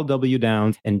Aniello, Paul W.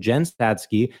 Downs, and Jen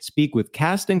Statsky speak with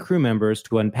cast and crew members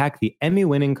to unpack the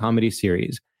Emmy-winning comedy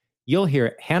series. You'll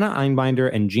hear Hannah Einbinder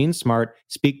and Jean Smart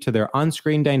speak to their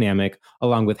on-screen dynamic,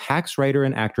 along with Hacks writer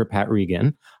and actor Pat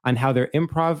Regan, on how their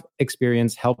improv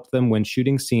experience helped them when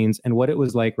shooting scenes and what it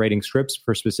was like writing scripts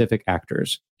for specific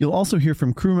actors. You'll also hear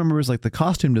from crew members like the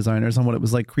costume designers on what it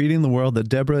was like creating the world that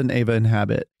Deborah and Ava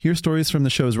inhabit. Hear stories from the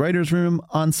show's writer's room,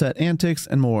 on-set antics,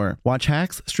 and more. Watch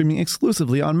Hacks streaming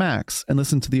exclusively on Max, and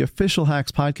listen to the official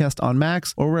Hacks podcast on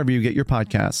Max or wherever you get your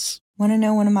podcasts. Want to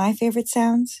know one of my favorite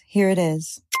sounds? Here it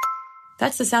is.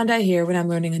 That's the sound I hear when I'm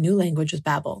learning a new language with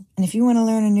Babbel. And if you want to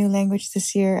learn a new language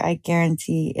this year, I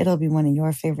guarantee it'll be one of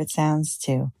your favorite sounds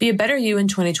too. Be a better you in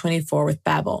 2024 with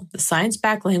Babbel, the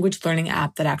science-backed language learning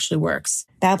app that actually works.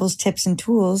 Babbel's tips and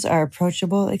tools are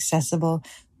approachable, accessible,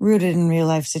 rooted in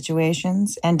real-life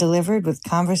situations, and delivered with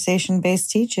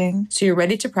conversation-based teaching. So you're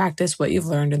ready to practice what you've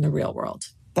learned in the real world.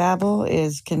 Babbel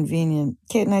is convenient.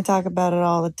 Kate and I talk about it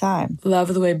all the time.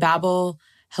 Love the way Babbel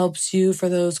helps you for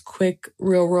those quick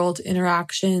real-world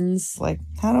interactions. Like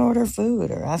how to order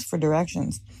food or ask for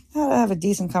directions. How to have a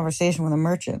decent conversation with a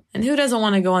merchant. And who doesn't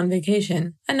want to go on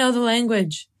vacation and know the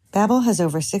language? Babbel has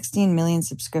over 16 million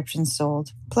subscriptions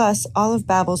sold. Plus, all of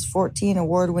Babbel's 14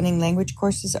 award-winning language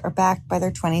courses are backed by their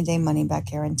 20-day money-back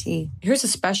guarantee. Here's a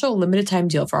special limited-time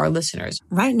deal for our listeners.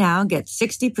 Right now, get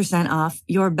 60% off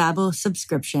your Babbel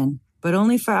subscription, but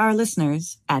only for our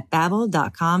listeners at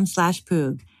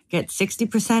babbel.com/poog. Get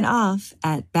 60% off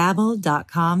at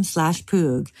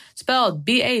babbel.com/poog. Spelled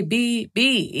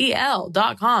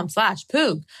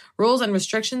BABBEL.com/poog. Rules and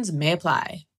restrictions may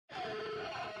apply.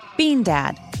 Bean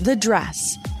Dad, The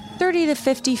Dress, 30 to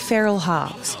 50 Feral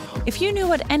Hogs. If you knew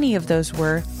what any of those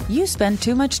were, you spend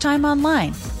too much time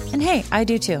online. And hey, I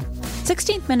do too.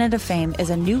 16th Minute of Fame is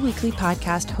a new weekly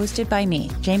podcast hosted by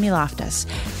me, Jamie Loftus,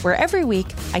 where every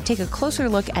week I take a closer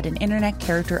look at an internet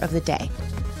character of the day.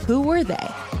 Who were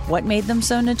they? What made them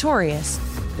so notorious?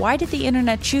 Why did the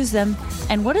internet choose them?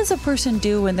 And what does a person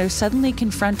do when they're suddenly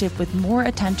confronted with more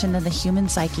attention than the human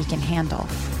psyche can handle?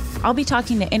 I'll be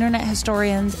talking to internet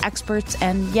historians, experts,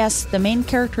 and yes, the main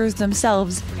characters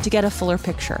themselves to get a fuller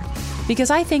picture.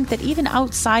 Because I think that even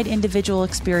outside individual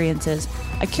experiences,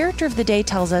 a character of the day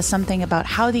tells us something about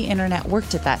how the internet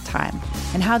worked at that time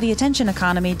and how the attention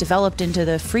economy developed into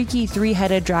the freaky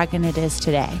three-headed dragon it is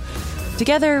today.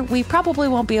 Together, we probably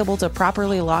won't be able to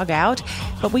properly log out,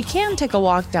 but we can take a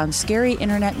walk down scary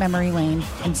internet memory lane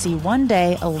and see one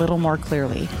day a little more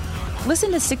clearly.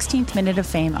 Listen to 16th Minute of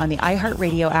Fame on the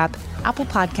iHeartRadio app, Apple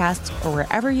Podcasts, or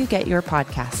wherever you get your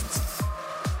podcasts.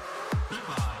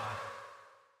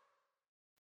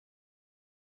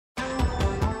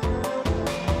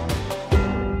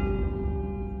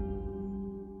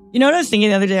 You know what I was thinking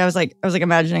the other day? I was like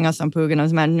imagining us on Poog, and I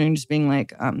was imagining just being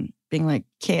like,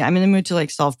 "Okay, I'm in the mood to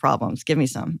like solve problems. Give me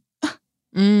some."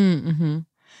 Mm-hmm.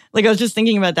 Like I was just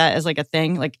thinking about that as like a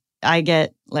thing. Like I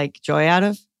get like joy out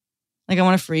of. Like I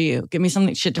want to free you. Give me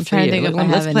something shit to free you. Like,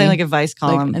 let's play like a Vice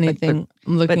column. Like anything.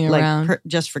 I'm looking around like,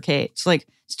 just for Kate. So like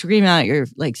scream out your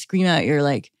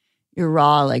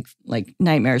raw like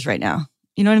nightmares right now.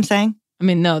 You know what I'm saying? I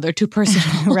mean, no, they're too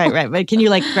personal. right. But can you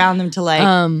like ground them to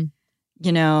like,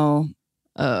 well,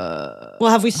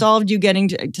 have we solved you getting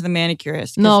to the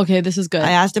manicurist? No, okay, this is good.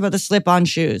 I asked about the slip-on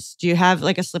shoes. Do you have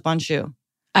like a slip-on shoe?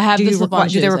 I have the slip-on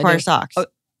shoes. Do they require socks? Oh,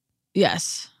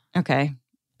 yes. Okay.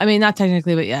 I mean, not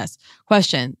technically, but yes.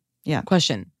 Question. Yeah.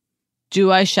 Question.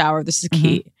 Do I shower? This is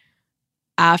key.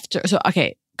 Mm-hmm.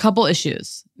 Couple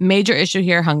issues. Major issue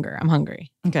here, hunger. I'm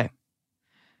hungry. Okay.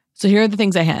 So here are the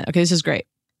things I had. Okay, this is great.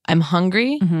 I'm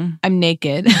hungry. Mm-hmm. I'm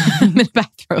naked. I'm in a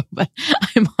bathrobe, but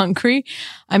I'm hungry.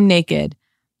 I'm naked.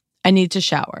 I need to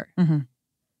shower. Mm-hmm.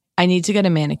 I need to get a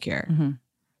manicure. Mm-hmm.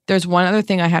 There's one other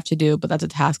thing I have to do, but that's a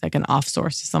task I can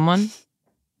off-source to someone.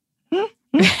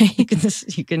 You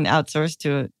can outsource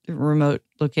to a remote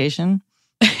location.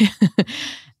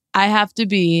 I have to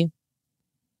be.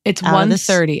 It's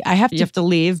 1:30. You have to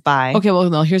leave by. Okay, well,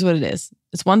 no. Here's what it is.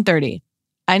 It's 1:30.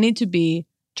 I need to be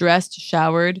dressed,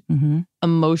 showered, Mm-hmm.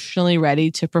 emotionally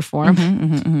ready to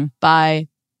perform by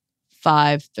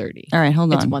 5:30. All right,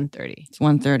 hold on. It's 1:30. It's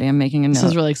 1:30. I'm making a note. This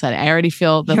is really exciting. I already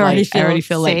feel the light. I already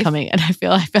feel light coming, and I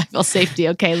feel safety.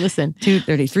 Okay, listen.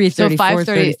 2:30, 3:30, So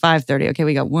 4:30, 5:30. Okay,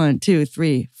 we got 1, 2,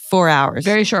 3, 4 hours.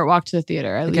 Very short walk to the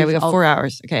theater. Okay, we got 4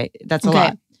 hours. Okay, that's a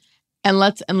lot. And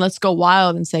let's go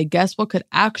wild and say, guess what could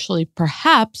actually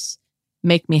perhaps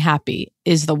make me happy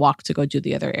is the walk to go do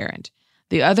the other errand.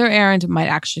 The other errand might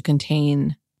actually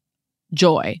contain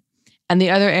joy, and the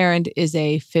other errand is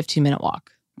a 15-minute walk.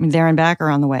 I mean, there and back or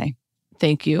on the way?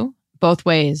 Thank you. Both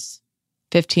ways,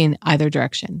 15 either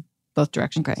direction, both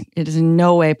directions. Okay, it is in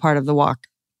no way part of the walk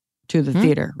to the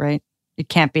theater, right? It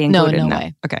can't be included. No in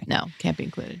way. That. Okay, no, can't be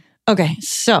included. Okay,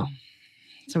 so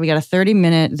we got a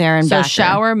 30-minute there and back. So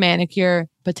shower, manicure,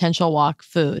 potential walk,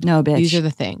 food. No, bitch. These are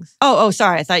the things. Oh,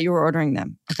 sorry. I thought you were ordering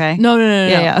them. Okay. No.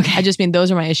 Yeah, okay. I just mean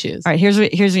those are my issues. All right, here's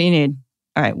what you need.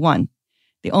 All right, 1.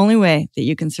 The only way that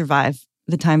you can survive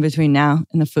the time between now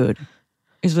and the food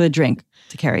is with a drink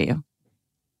to carry you.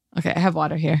 Okay, I have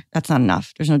water here. That's not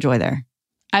enough. There's no joy there.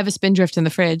 I have a Spindrift in the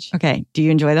fridge. Okay, do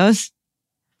you enjoy those?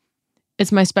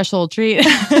 It's my special treat.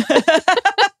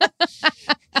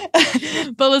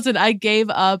 But listen, I gave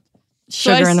up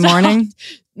sugar in the morning.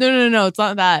 No, it's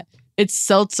not that. It's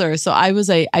seltzer. So I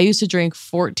used to drink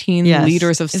 14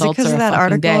 liters of seltzer. Is it because of that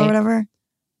article or whatever?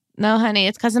 No, honey,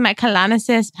 it's because of my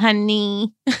colonicist,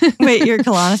 honey. Wait, you're a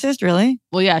colonicist, really?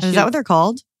 Well, yeah. Is that what they're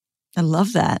called? I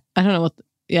love that. I don't know what.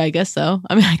 Yeah, I guess so.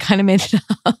 I mean, I kind of made it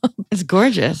up. It's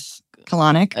gorgeous.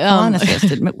 Colonicist.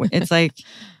 It's like.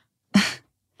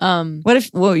 What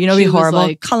if? Well, you know, it'd be horrible.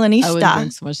 Like, colonista. I wouldn't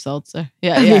drink so much seltzer.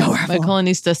 Yeah. My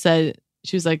colonista said,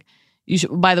 she was like, you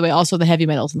should. By the way, also the heavy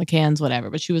metals in the cans,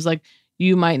 whatever. But she was like,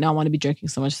 you might not want to be drinking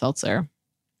so much seltzer.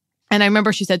 And I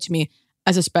remember she said to me,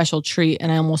 as a special treat,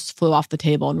 and I almost flew off the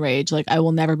table in rage. Like, I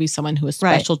will never be someone who a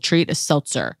special treat is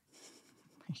seltzer.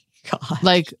 God.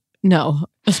 Like, no,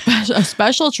 a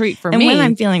special treat for me. And when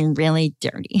I'm feeling really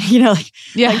dirty, you know, like,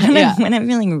 when I'm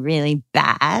feeling really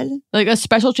bad. Like, a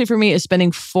special treat for me is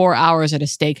spending 4 hours at a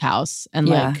steakhouse and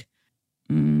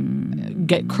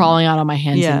get crawling out on my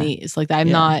hands and knees. Like, I'm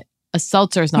not, a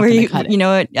seltzer is not going to cut it. You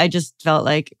know what? I just felt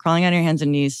like crawling on your hands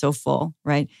and knees so full,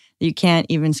 right? You can't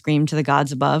even scream to the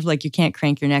gods above. Like, you can't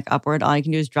crank your neck upward. All you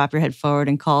can do is drop your head forward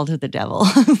and call to the devil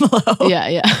below.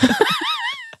 Yeah.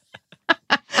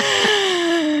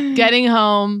 Getting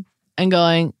home and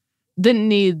going, didn't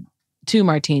need 2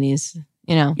 martinis,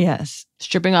 you know? Yes.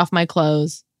 Stripping off my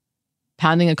clothes,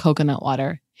 pounding a coconut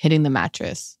water, hitting the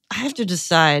mattress. I have to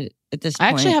decide at this point.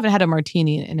 I actually haven't had a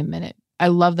martini in a minute. I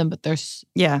love them, but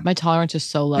my tolerance is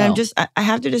so low. And I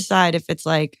have to decide if it's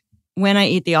like when I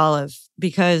eat the olive,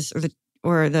 because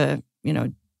or the you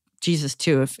know, Jesus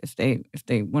too, if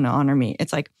they want to honor me.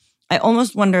 It's like I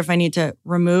almost wonder if I need to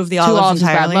remove the olives 2 olives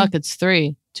entirely. is bad luck. It's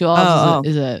 3. 2 olives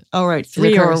is a right,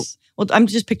 3 or well, I'm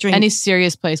just picturing any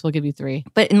serious place will give you 3.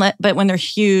 But when they're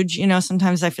huge, you know,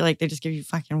 sometimes I feel like they just give you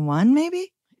fucking 1,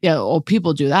 maybe. Yeah, well,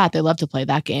 people do that. They love to play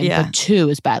that game. Yeah. But 2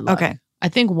 is bad luck. Okay, I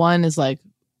think 1 is like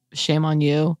shame on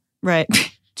you. Right.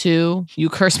 2, you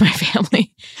curse my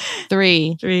family.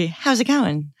 3, how's it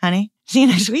going, honey? See you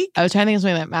next week. I was trying to think of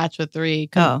something that matched with 3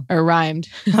 or rhymed.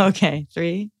 Okay,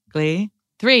 3, Glee.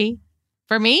 3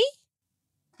 for me.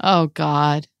 Oh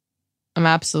God, I'm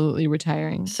absolutely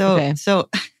retiring. So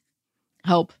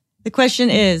help. The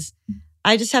question is,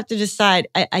 I just have to decide.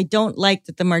 I don't like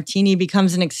that the martini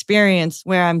becomes an experience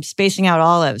where I'm spacing out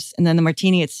olives, and then the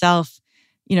martini itself,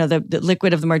 you know, the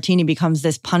liquid of the martini becomes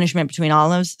this punishment between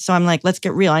olives. So I'm like, let's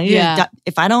get real. I need to,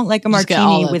 if I don't like a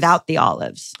martini without the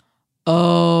olives.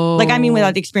 Oh. Like, I mean,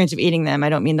 without the experience of eating them. I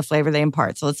don't mean the flavor they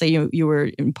impart. So let's say you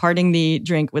were imparting the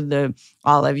drink with the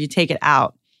olive. You take it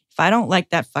out. If I don't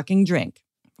like that fucking drink,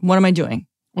 what am I doing?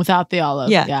 Without the olive.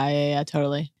 Yeah. Yeah,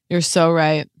 totally. You're so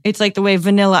right. It's like the way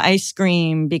vanilla ice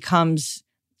cream becomes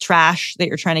trash that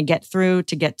you're trying to get through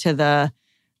to get to the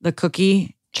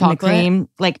cookie. Chocolate. The cream.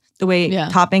 Like the way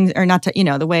toppings are not,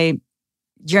 the way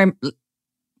Jerry...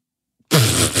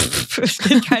 I was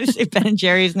trying to say Ben and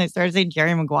Jerry's and I started to say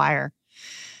Jerry Maguire.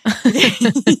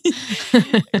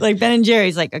 Like Ben and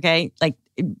Jerry's, like, okay, like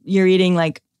you're eating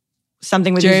like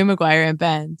something with Jerry Maguire and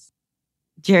Ben's.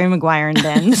 Jerry Maguire and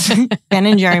Ben's. Ben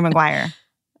and Jerry Maguire.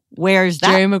 Where's that?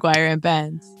 Jerry Maguire and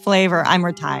Ben's. Flavor. I'm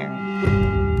retiring.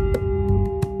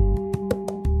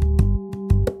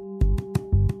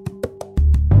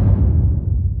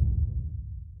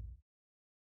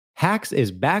 Hacks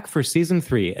is back for season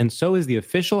 3, and so is the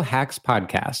official Hacks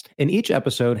podcast. In each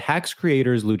episode, Hacks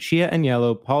creators Lucia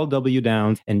Aniello, Paul W.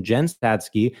 Downs, and Jen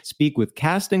Statsky speak with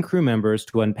cast and crew members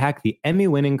to unpack the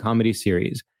Emmy-winning comedy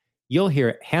series. You'll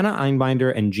hear Hannah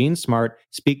Einbinder and Jean Smart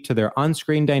speak to their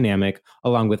on-screen dynamic,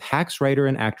 along with Hacks writer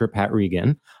and actor Pat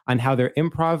Regan, on how their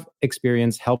improv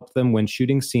experience helped them when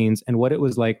shooting scenes and what it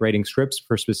was like writing scripts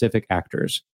for specific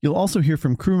actors. You'll also hear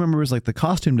from crew members like the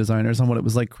costume designers on what it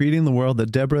was like creating the world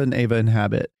that Deborah and Ava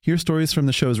inhabit. Hear stories from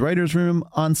the show's writer's room,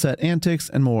 on-set antics,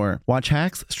 and more. Watch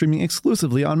Hacks streaming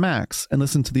exclusively on Max, and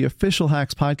listen to the official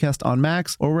Hacks podcast on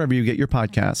Max or wherever you get your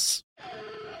podcasts.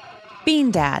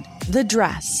 Bean Dad, The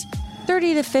Dress,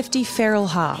 30 to 50 Feral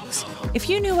Hogs. If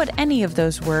you knew what any of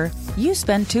those were, you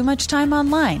spend too much time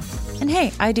online. And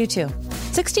hey, I do too.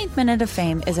 16th Minute of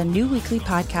Fame is a new weekly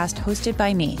podcast hosted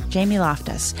by me, Jamie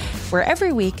Loftus, where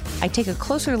every week I take a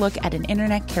closer look at an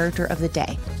internet character of the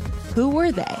day. Who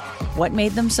were they? What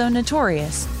made them so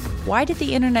notorious? Why did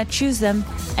the internet choose them?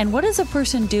 And what does a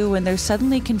person do when they're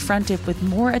suddenly confronted with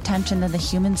more attention than the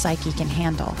human psyche can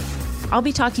handle? I'll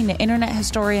be talking to internet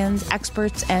historians,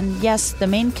 experts, and yes, the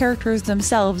main characters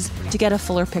themselves to get a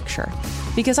fuller picture.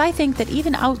 Because I think that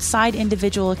even outside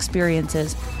individual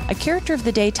experiences, a character of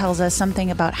the day tells us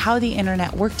something about how the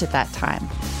internet worked at that time,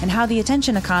 and how the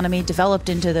attention economy developed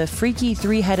into the freaky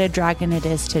three-headed dragon it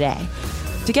is today.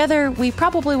 Together, we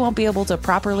probably won't be able to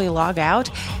properly log out,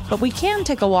 but we can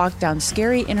take a walk down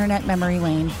scary internet memory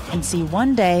lane and see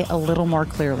one day a little more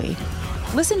clearly.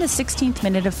 Listen to 16th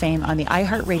Minute of Fame on the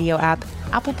iHeartRadio app,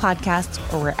 Apple Podcasts,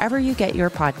 or wherever you get your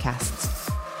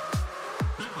podcasts.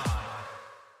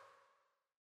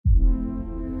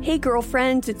 Hey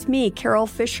girlfriends, it's me, Carol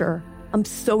Fisher. I'm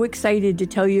so excited to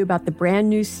tell you about the brand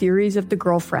new series of The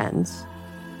Girlfriends.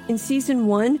 In season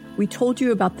 1, we told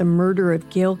you about the murder of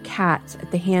Gail Katz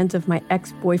at the hands of my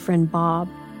ex-boyfriend Bob.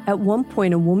 At one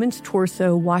point, a woman's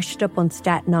torso washed up on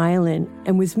Staten Island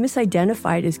and was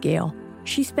misidentified as Gail.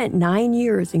 She spent 9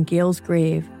 years in Gail's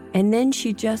grave, and then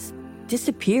she just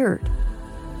disappeared.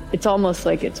 It's almost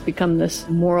like it's become this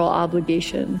moral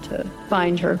obligation to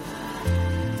find her.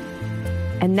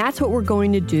 And that's what we're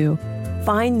going to do.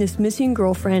 Find this missing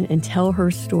girlfriend and tell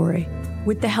her story.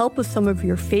 With the help of some of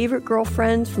your favorite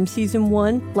girlfriends from season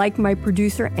 1, like my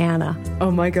producer Anna.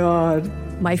 Oh my God.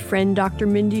 My friend Dr.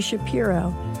 Mindy Shapiro.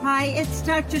 Hi, it's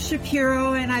Dr.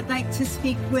 Shapiro, and I'd like to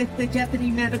speak with the Deputy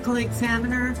Medical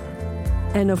Examiner.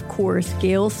 And of course,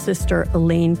 Gail's sister,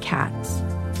 Elaine Katz.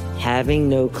 Having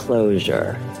no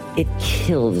closure, it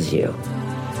kills you.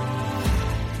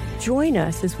 Join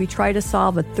us as we try to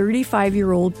solve a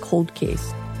 35-year-old cold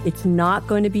case. It's not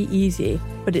going to be easy,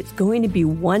 but it's going to be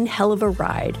one hell of a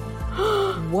ride.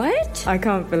 What? I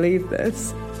can't believe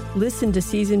this. Listen to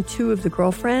season 2 of The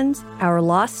Girlfriends, Our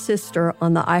Lost Sister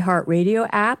on the iHeartRadio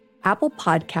app, Apple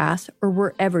Podcasts, or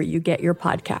wherever you get your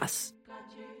podcasts.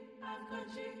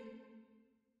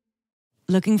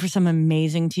 Looking for some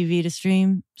amazing TV to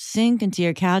stream? Sink into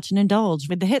your couch and indulge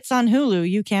with the hits on Hulu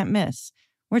you can't miss.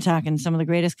 We're talking some of the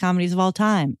greatest comedies of all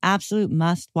time, absolute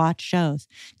must-watch shows.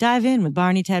 Dive in with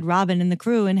Barney, Ted, Robin, and the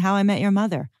crew in How I Met Your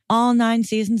Mother. All 9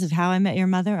 seasons of How I Met Your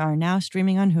Mother are now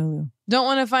streaming on Hulu. Don't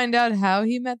want to find out how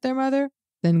he met their mother?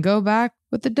 Then go back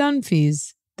with the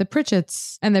Dunphys, the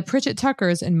Pritchetts, and the Pritchett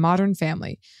Tuckers in Modern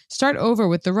Family. Start over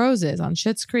with the Roses on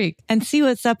Schitt's Creek. And see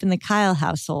what's up in the Kyle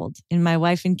household in My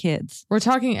Wife and Kids. We're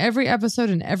talking every episode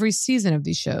and every season of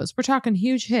these shows. We're talking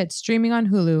huge hits streaming on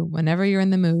Hulu whenever you're in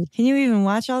the mood. Can you even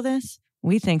watch all this?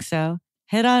 We think so.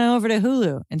 Head on over to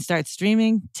Hulu and start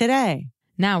streaming today.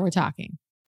 Now we're talking.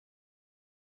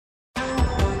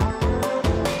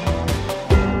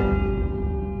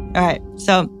 All right,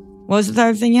 so what was the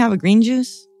third thing you have? A green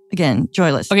juice? Again,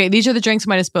 joyless. Okay, these are the drinks at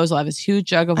my disposal. I have this huge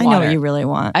jug of water. I know what you really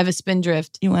want. I have a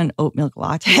Spindrift. You want an oat milk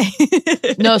latte?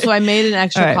 No, so I made an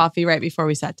extra coffee right before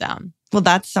we sat down. Well,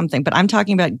 that's something, but I'm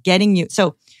talking about getting you.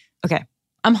 So, okay.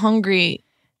 I'm hungry.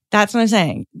 That's what I'm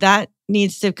saying. That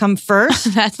needs to come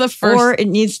first. That's the first. Or it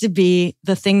needs to be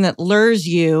the thing that lures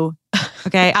you.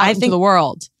 Okay. Out into the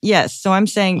world. Yes. So I'm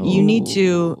saying you need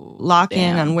to lock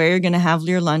in on where you're going to have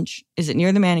your lunch. Is it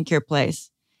near the manicure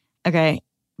place? Okay.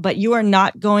 But you are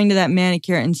not going to that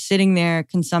manicure and sitting there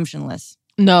consumptionless.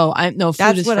 No, food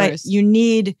That's is what first. you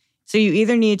need. So you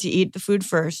either need to eat the food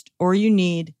first or you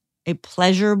need a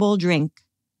pleasurable drink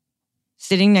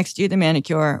sitting next to you at the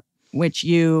manicure, which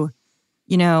you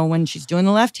know, when she's doing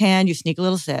the left hand, you sneak a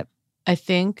little sip. I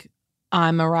think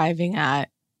I'm arriving at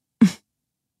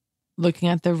looking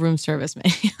at the room service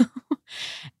menu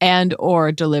and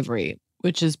or delivery,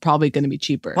 which is probably going to be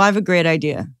cheaper. Well, I have a great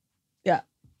idea. Yeah.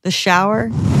 The shower.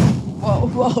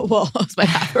 Whoa. It's my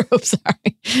bathrobe.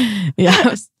 Sorry.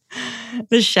 Yeah.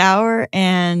 The shower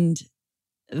and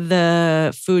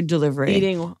the food delivery.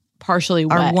 Eating partially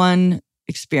are wet. one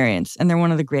experience, and they're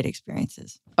one of the great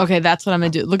experiences. Okay, that's what I'm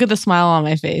going to do. Look at the smile on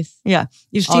my face. Yeah.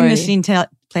 You've seen this scene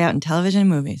play out in television and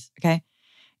movies, okay?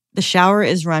 The shower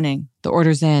is running. The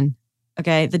order's in.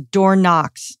 Okay, the door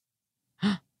knocks.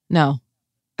 No.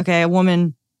 Okay, a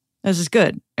woman, this is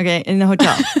good, okay, in the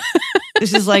hotel.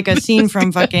 This is like a scene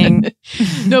from fucking...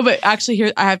 No, but actually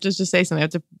here, I have to just say something. I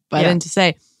have to butt in to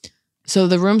say, so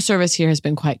the room service here has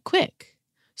been quite quick.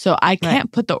 So I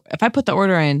can't if I put the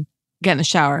order in, get in the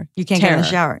shower. You can't get in the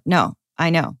shower. No,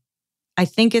 I know. I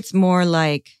think it's more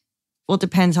like, well, it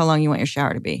depends how long you want your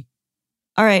shower to be.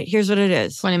 All right, here's what it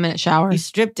is. 20-minute shower. You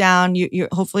strip down. You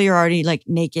hopefully you're already like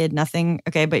naked, nothing.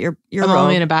 Okay, but you're I'm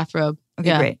only in a bathrobe.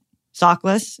 Okay, great.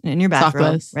 Sockless in your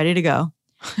bathrobe, ready to go.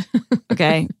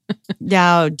 Okay.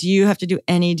 Now, do you have to do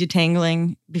any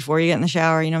detangling before you get in the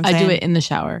shower? You know what I'm saying? I do it in the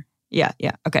shower. Yeah.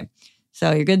 Okay.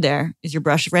 So you're good there. Is your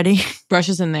brush ready? Brush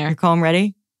is in there. Your comb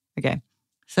ready? Okay.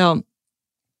 So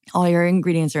all your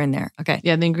ingredients are in there. Okay.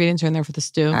 Yeah, the ingredients are in there for the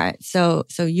stew. All right. So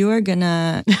you are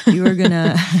gonna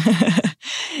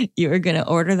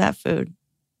order that food.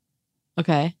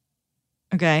 Okay.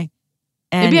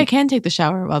 And maybe I can take the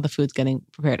shower while the food's getting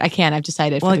prepared. I can. I've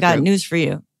decided. Well, I got news for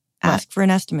you. Ask for an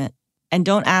estimate. And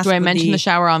don't ask. Do I mention the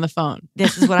shower on the phone?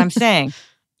 This is what I'm saying.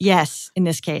 Yes, in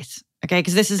this case. Okay.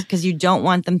 Because you don't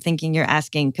want them thinking you're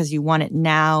asking because you want it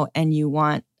now and you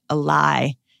want a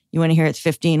lie. You want to hear it's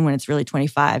 15 when it's really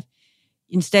 25.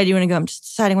 Instead, you want to go, I'm just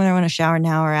deciding whether I want to shower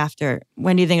now or after.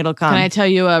 When do you think it'll come? Can I tell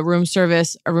you a room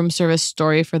service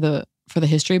story for the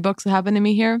history books that happened to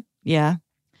me here? Yeah.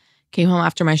 Came home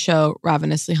after my show,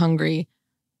 ravenously hungry,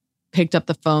 picked up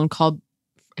the phone, called,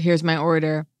 here's my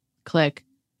order, click.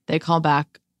 They call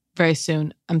back very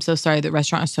soon. I'm so sorry, the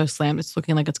restaurant is so slammed. It's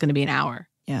looking like it's going to be an hour.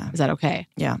 Yeah. Is that okay?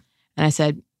 Yeah. And I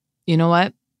said, you know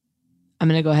what? I'm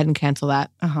going to go ahead and cancel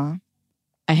that. Uh-huh.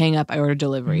 I hang up, I order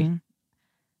delivery. Mm-hmm.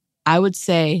 I would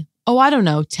say, I don't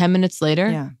know, 10 minutes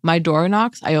later, my door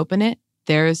knocks, I open it,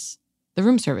 there's the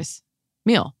room service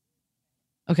meal.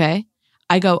 Okay?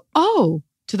 I go,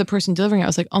 to the person delivering it. I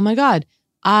was like, oh my God,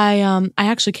 I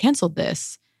actually canceled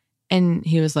this. And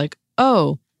he was like,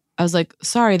 oh. I was like,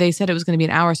 sorry, they said it was going to be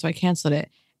an hour, so I canceled it.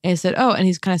 And he said, and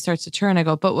he kind of starts to turn. I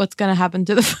go, but what's going to happen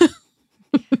to the food?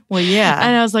 Well, yeah.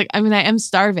 And I was like, I am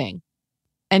starving.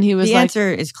 And he was the like... The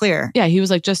answer is clear. Yeah, he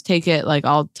was like, just take it. Like,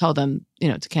 I'll tell them,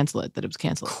 to cancel it, that it was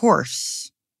canceled. Of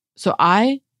course. So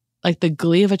I, like the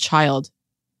glee of a child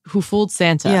who fooled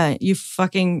Santa. Yeah, you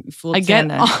fucking fooled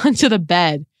Santa. I get onto the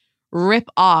bed, rip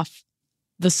off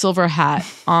the silver hat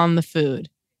on the food.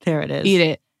 There it is. Eat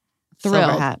it. Thrilled.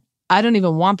 Silver hat. I don't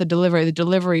even want the delivery. The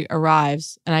delivery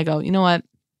arrives and I go, you know what?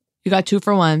 You got 2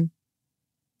 for $1.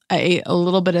 I ate a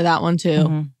little bit of that one too.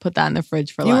 Mm-hmm. Put that in the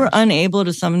fridge for lunch. You were unable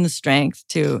to summon the strength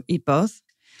to eat both?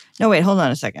 No, wait, hold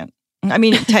on a second. I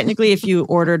mean, technically, if you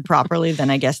ordered properly, then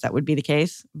I guess that would be the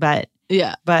case. But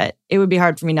but it would be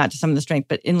hard for me not to summon the strength.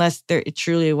 But unless it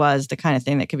truly was the kind of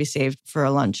thing that could be saved for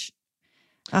a lunch.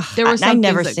 There were some I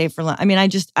never save for lunch. I mean,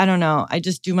 I don't know. I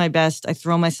just do my best. I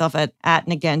throw myself at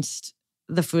and against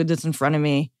the food that's in front of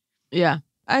me. Yeah,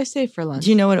 I save for lunch. Do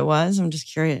you know what it was? I'm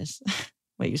just curious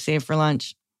what you saved for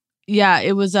lunch. Yeah,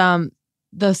 it was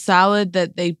the salad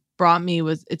that they brought me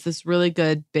it's this really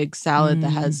good big salad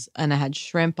that it had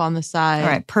shrimp on the side. All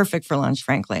right, perfect for lunch,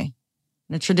 frankly.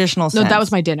 In a traditional sense. No, that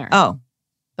was my dinner. Oh.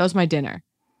 That was my dinner.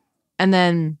 And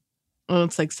then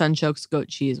it's like sunchokes, goat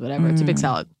cheese, whatever. It's a big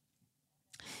salad.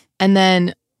 And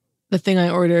then the thing I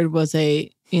ordered was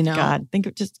God, think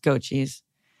of just goat cheese.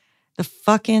 The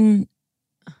fucking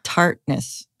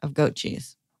tartness of goat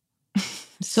cheese.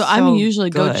 So I mean, usually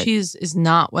goat cheese is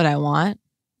not what I want.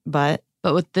 But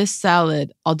with this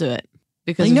salad, I'll do it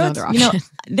because there's no other option.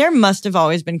 There must have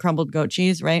always been crumbled goat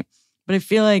cheese, right? But I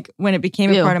feel like when it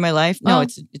became a part of my life,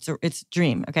 it's a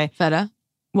dream. Okay, feta.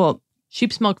 Well,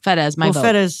 sheep's milk feta is my vote.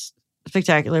 Feta's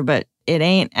spectacular, but it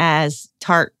ain't as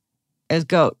tart as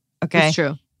goat. Okay, it's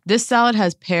true. This salad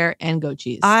has pear and goat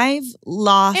cheese. I've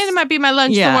lost, and it might be my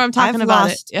lunch the more I'm talking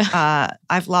about it. Yeah.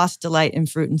 I've lost delight in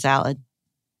fruit and salad.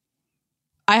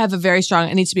 I have a very strong.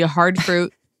 It needs to be a hard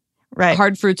fruit. Right.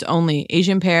 Hard fruits only.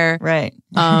 Asian pear. Right.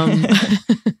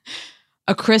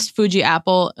 A crisp Fuji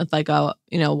apple with like a,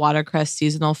 watercress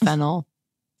seasonal fennel.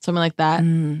 Something like that.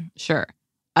 Sure.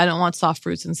 I don't want soft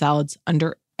fruits and salads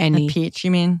under any. A peach,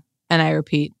 you mean? And I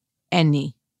repeat,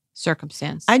 any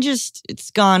circumstance.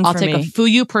 It's gone I'll for take me. a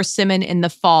Fuyu persimmon in the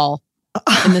fall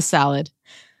in the salad.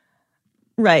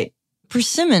 Right.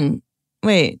 Persimmon.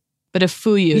 Wait. But a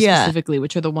Fuyu specifically,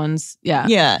 which are the ones,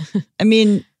 Yeah. I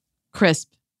mean. Crisp.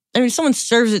 I mean, if someone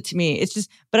serves it to me, it's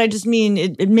just, but I just mean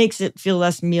it makes it feel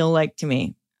less meal-like to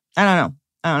me. I don't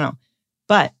know.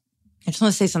 But I just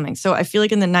want to say something. So I feel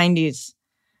like in the 90s,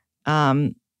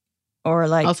 or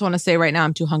like. I also want to say right now,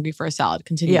 I'm too hungry for a salad.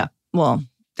 Continue. Yeah. Well,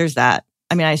 there's that.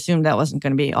 I mean, I assumed that wasn't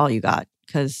going to be all you got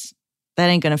because that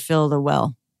ain't going to fill the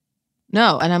well.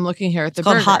 No, and I'm looking here at the It's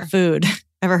called burger. hot food.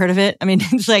 Ever heard of it? I mean,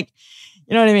 it's like,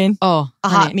 you know what I mean? Oh, a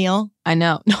hot meal. I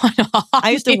know. No, I know.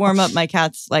 I used to warm up my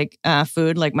cat's like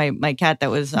food, like my cat that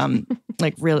was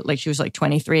like really like she was like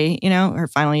 23, you know, her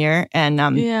final year, and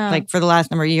like for the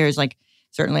last number of years, like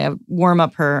certainly I would warm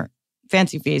up her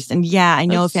Fancy Feast, and yeah, I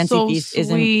know Fancy Feast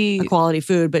isn't a quality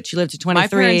food, but she lived to 23. My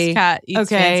parents' cat eats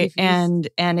Fancy Feast.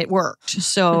 and it worked.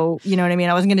 So you know what I mean.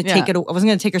 I wasn't going to take it. I wasn't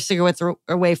going to take her cigarettes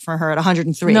away from her at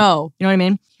 103. No, you know what I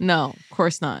mean. No, of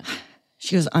course not.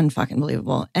 She was unfucking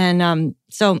believable, and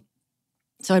so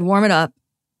I'd warm it up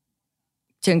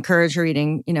to encourage her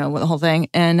eating, you know, the whole thing,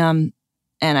 and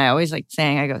I always like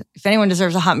saying, I go, if anyone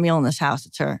deserves a hot meal in this house,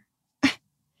 it's her.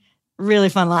 Really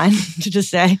fun line to just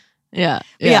say. Yeah.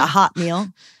 Yeah, a hot meal.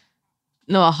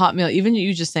 No, a hot meal. Even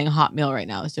you just saying hot meal right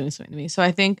now is doing something to me. So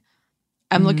I think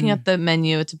I'm looking at the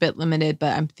menu. It's a bit limited,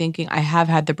 but I'm thinking I have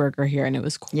had the burger here and it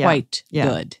was quite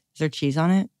good. Is there cheese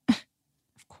on it?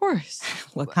 Of course.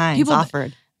 What kind's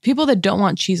offered? People that don't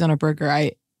want cheese on a burger,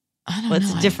 I don't know.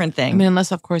 It's a different thing. I mean,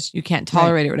 unless, of course, you can't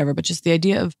tolerate it or whatever, but just the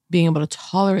idea of being able to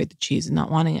tolerate the cheese and not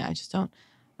wanting it, I just don't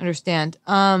understand.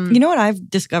 You know what I've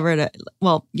discovered?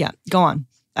 Well, yeah, go on.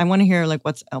 I want to hear like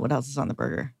what else is on the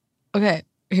burger. Okay,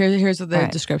 here's the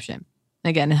description.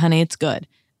 Again, honey, it's good.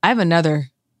 I have another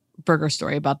burger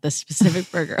story about this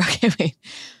specific burger. Okay, wait.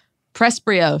 Pressed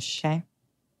brioche. Okay.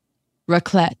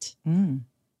 Raclette.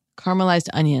 Caramelized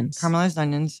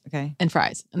onions. Okay. And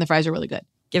fries. And the fries are really good.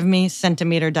 Give me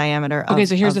centimeter diameter. Okay,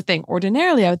 so here's the thing.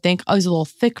 Ordinarily, I would think, oh, these are a little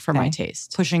thick for my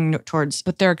taste. Pushing towards,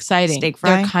 but they're exciting. Steak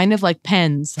fry? They're kind of like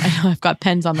pens. I know I've got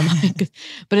pens on the mic,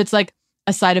 but it's like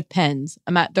a side of pens.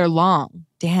 They're long.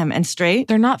 Damn, and straight?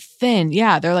 They're not thin.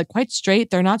 Yeah, they're like quite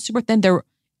straight. They're not super thin. They're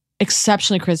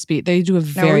exceptionally crispy. They do a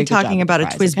very Now, are we good job talking with about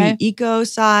fries, a Twisby okay? Eco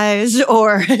size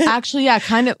or? Actually, yeah,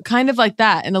 kind of like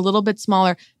that and a little bit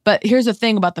smaller. But here's the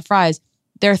thing about the fries.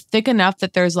 They're thick enough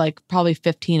that there's like probably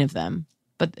 15 of them.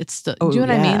 But it's still, do you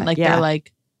know what I mean? Like they're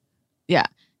like, yeah.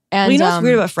 And well, you know what's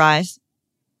weird about fries?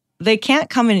 They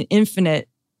can't come in infinite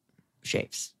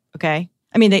shapes. Okay.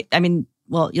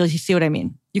 Well, you'll see what I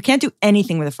mean. You can't do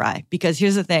anything with a fry because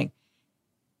here's the thing.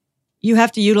 You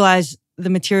have to utilize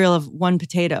the material of one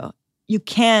potato. You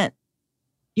can't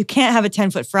have a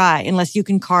 10-foot fry unless you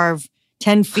can carve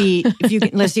 10 feet,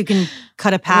 unless you can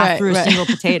cut a path through a single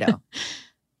potato.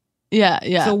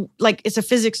 Yeah. So like it's a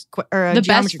physics or a the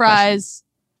geometry best fries.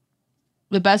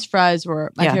 The best fries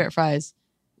were my favorite fries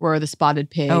were the spotted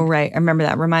pig. Oh right, I remember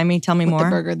that. Remind me, tell me more. The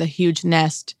burger, the huge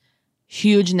nest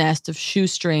of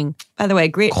shoestring. By the way,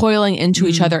 great coiling into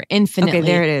each other infinitely. Okay,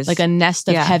 there it is, like a nest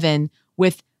of heaven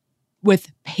with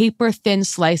paper thin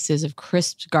slices of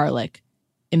crisped garlic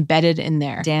embedded in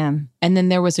there. Damn. And then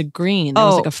there was a green. There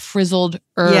was like a frizzled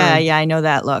herb. Yeah, I know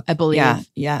that look. I believe.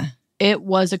 Yeah. It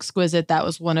was exquisite. That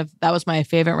was my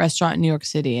favorite restaurant in New York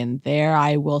City, and there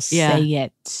I will say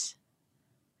it.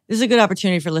 This is a good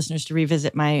opportunity for listeners to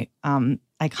revisit my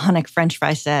iconic French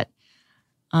fry set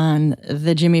on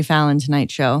the Jimmy Fallon Tonight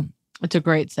Show. It's a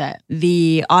great set.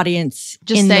 The audience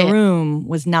in the room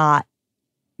was not.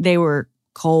 They were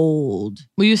cold.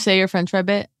 Will you say your French fry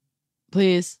bit,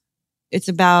 please? It's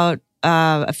about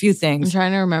a few things. I'm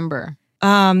trying to remember.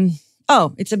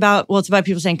 It's about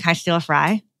people saying, "Can I steal a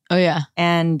fry?" Oh, yeah.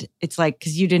 And it's like,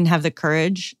 because you didn't have the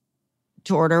courage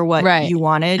to order what you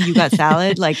wanted. You got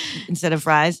salad, like, instead of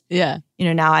fries. Yeah. You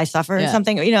know, now I suffer or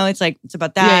something. You know, it's like, it's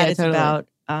about that. It's totally. about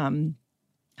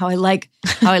how I like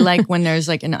when there's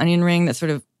like an onion ring that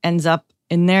sort of ends up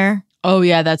in there. Oh,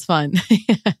 yeah, that's fun.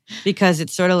 Because it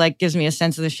sort of like gives me a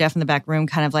sense of the chef in the back room,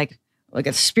 kind of like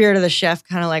a spirit of the chef,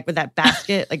 kind of like with that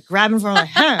basket, like grabbing for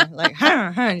him, like,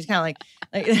 and he's kind of like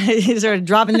he's sort of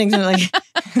dropping things and like,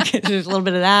 there's a little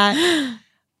bit of that.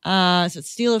 So it's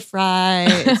steal a fry.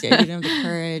 It's, you don't have the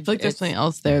courage. I feel like there's something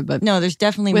else there, but no, there's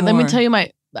definitely more. Let me tell you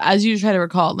as you try to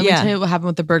recall, let me tell you what happened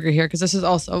with the burger here, because this is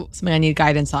also something I need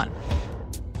guidance on.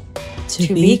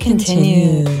 To be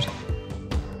continued.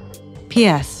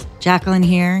 P.S. Jacqueline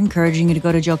here, encouraging you to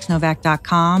go to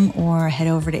jokesnovak.com or head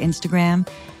over to Instagram.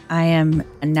 I am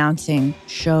announcing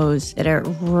shows that are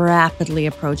rapidly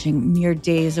approaching, mere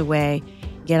days away.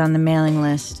 Get on the mailing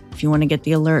list if you want to get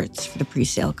the alerts for the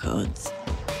pre-sale codes.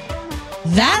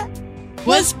 That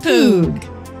was Poog.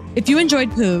 If you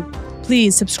enjoyed Poog,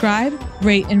 please subscribe,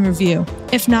 rate, and review.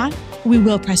 If not, we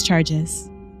will press charges.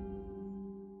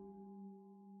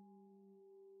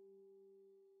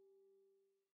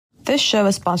 This show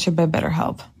is sponsored by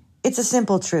BetterHelp. It's a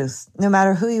simple truth. No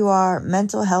matter who you are,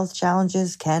 mental health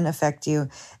challenges can affect you,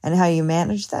 and how you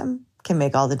manage them can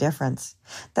make all the difference.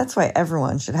 That's why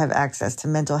everyone should have access to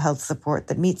mental health support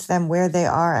that meets them where they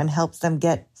are and helps them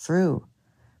get through.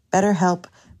 BetterHelp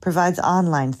provides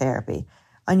online therapy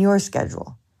on your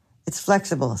schedule. It's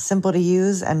flexible, simple to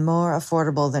use, and more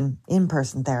affordable than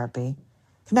in-person therapy.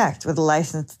 Connect with a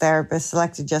licensed therapist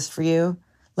selected just for you.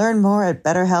 Learn more at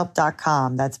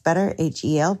BetterHelp.com. That's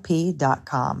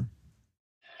BetterHelp.com.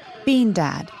 Bean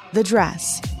Dad, The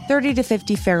Dress, 30 to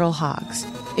 50 Feral Hogs.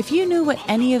 If you knew what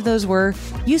any of those were,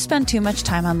 you spend too much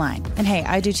time online. And hey,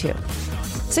 I do too.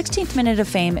 16th Minute of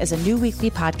Fame is a new weekly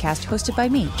podcast hosted by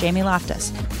me, Jamie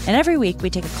Loftus. And every week we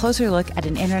take a closer look at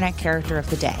an internet character of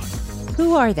the day.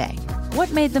 Who are they?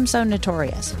 What made them so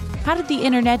notorious? How did the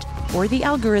internet or the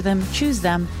algorithm choose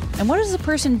them? And what does a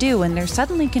person do when they're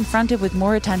suddenly confronted with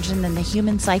more attention than the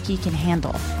human psyche can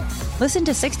handle? Listen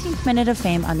to 16th Minute of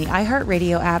Fame on the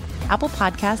iHeartRadio app, Apple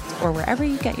Podcasts, or wherever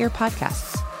you get your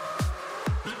podcasts.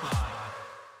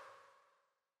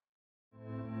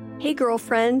 Hey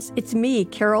girlfriends, it's me,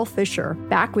 Carol Fisher,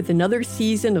 back with another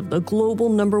season of the global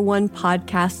 #1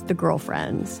 podcast, The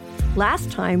Girlfriends.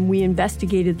 Last time, we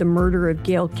investigated the murder of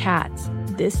Gail Katz.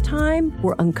 This time,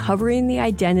 we're uncovering the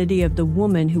identity of the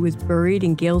woman who was buried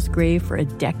in Gail's grave for a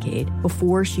decade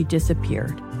before she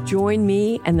disappeared. Join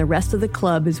me and the rest of the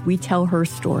club as we tell her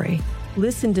story.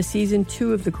 Listen to Season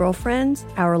 2 of The Girlfriends,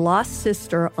 Our Lost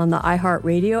Sister on the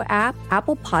iHeartRadio app,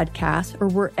 Apple Podcasts, or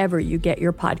wherever you get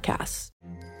your podcasts.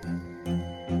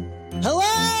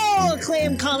 Hello,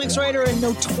 acclaimed comics writer and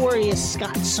notorious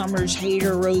Scott Summers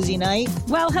hater, Rosie Knight.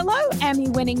 Well, hello,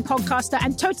 Emmy-winning podcaster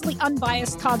and totally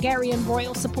unbiased Targaryen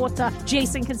royal supporter,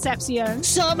 Jason Concepcion.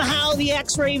 Somehow the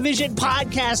X-Ray Vision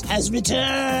podcast has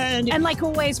returned. And like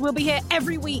always, we'll be here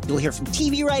every week. You'll hear from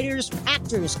TV writers,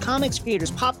 actors, comics creators,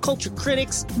 pop culture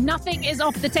critics. Nothing is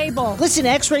off the table. Listen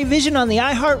to X-Ray Vision on the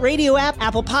iHeartRadio app,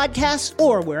 Apple Podcasts,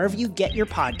 or wherever you get your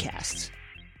podcasts.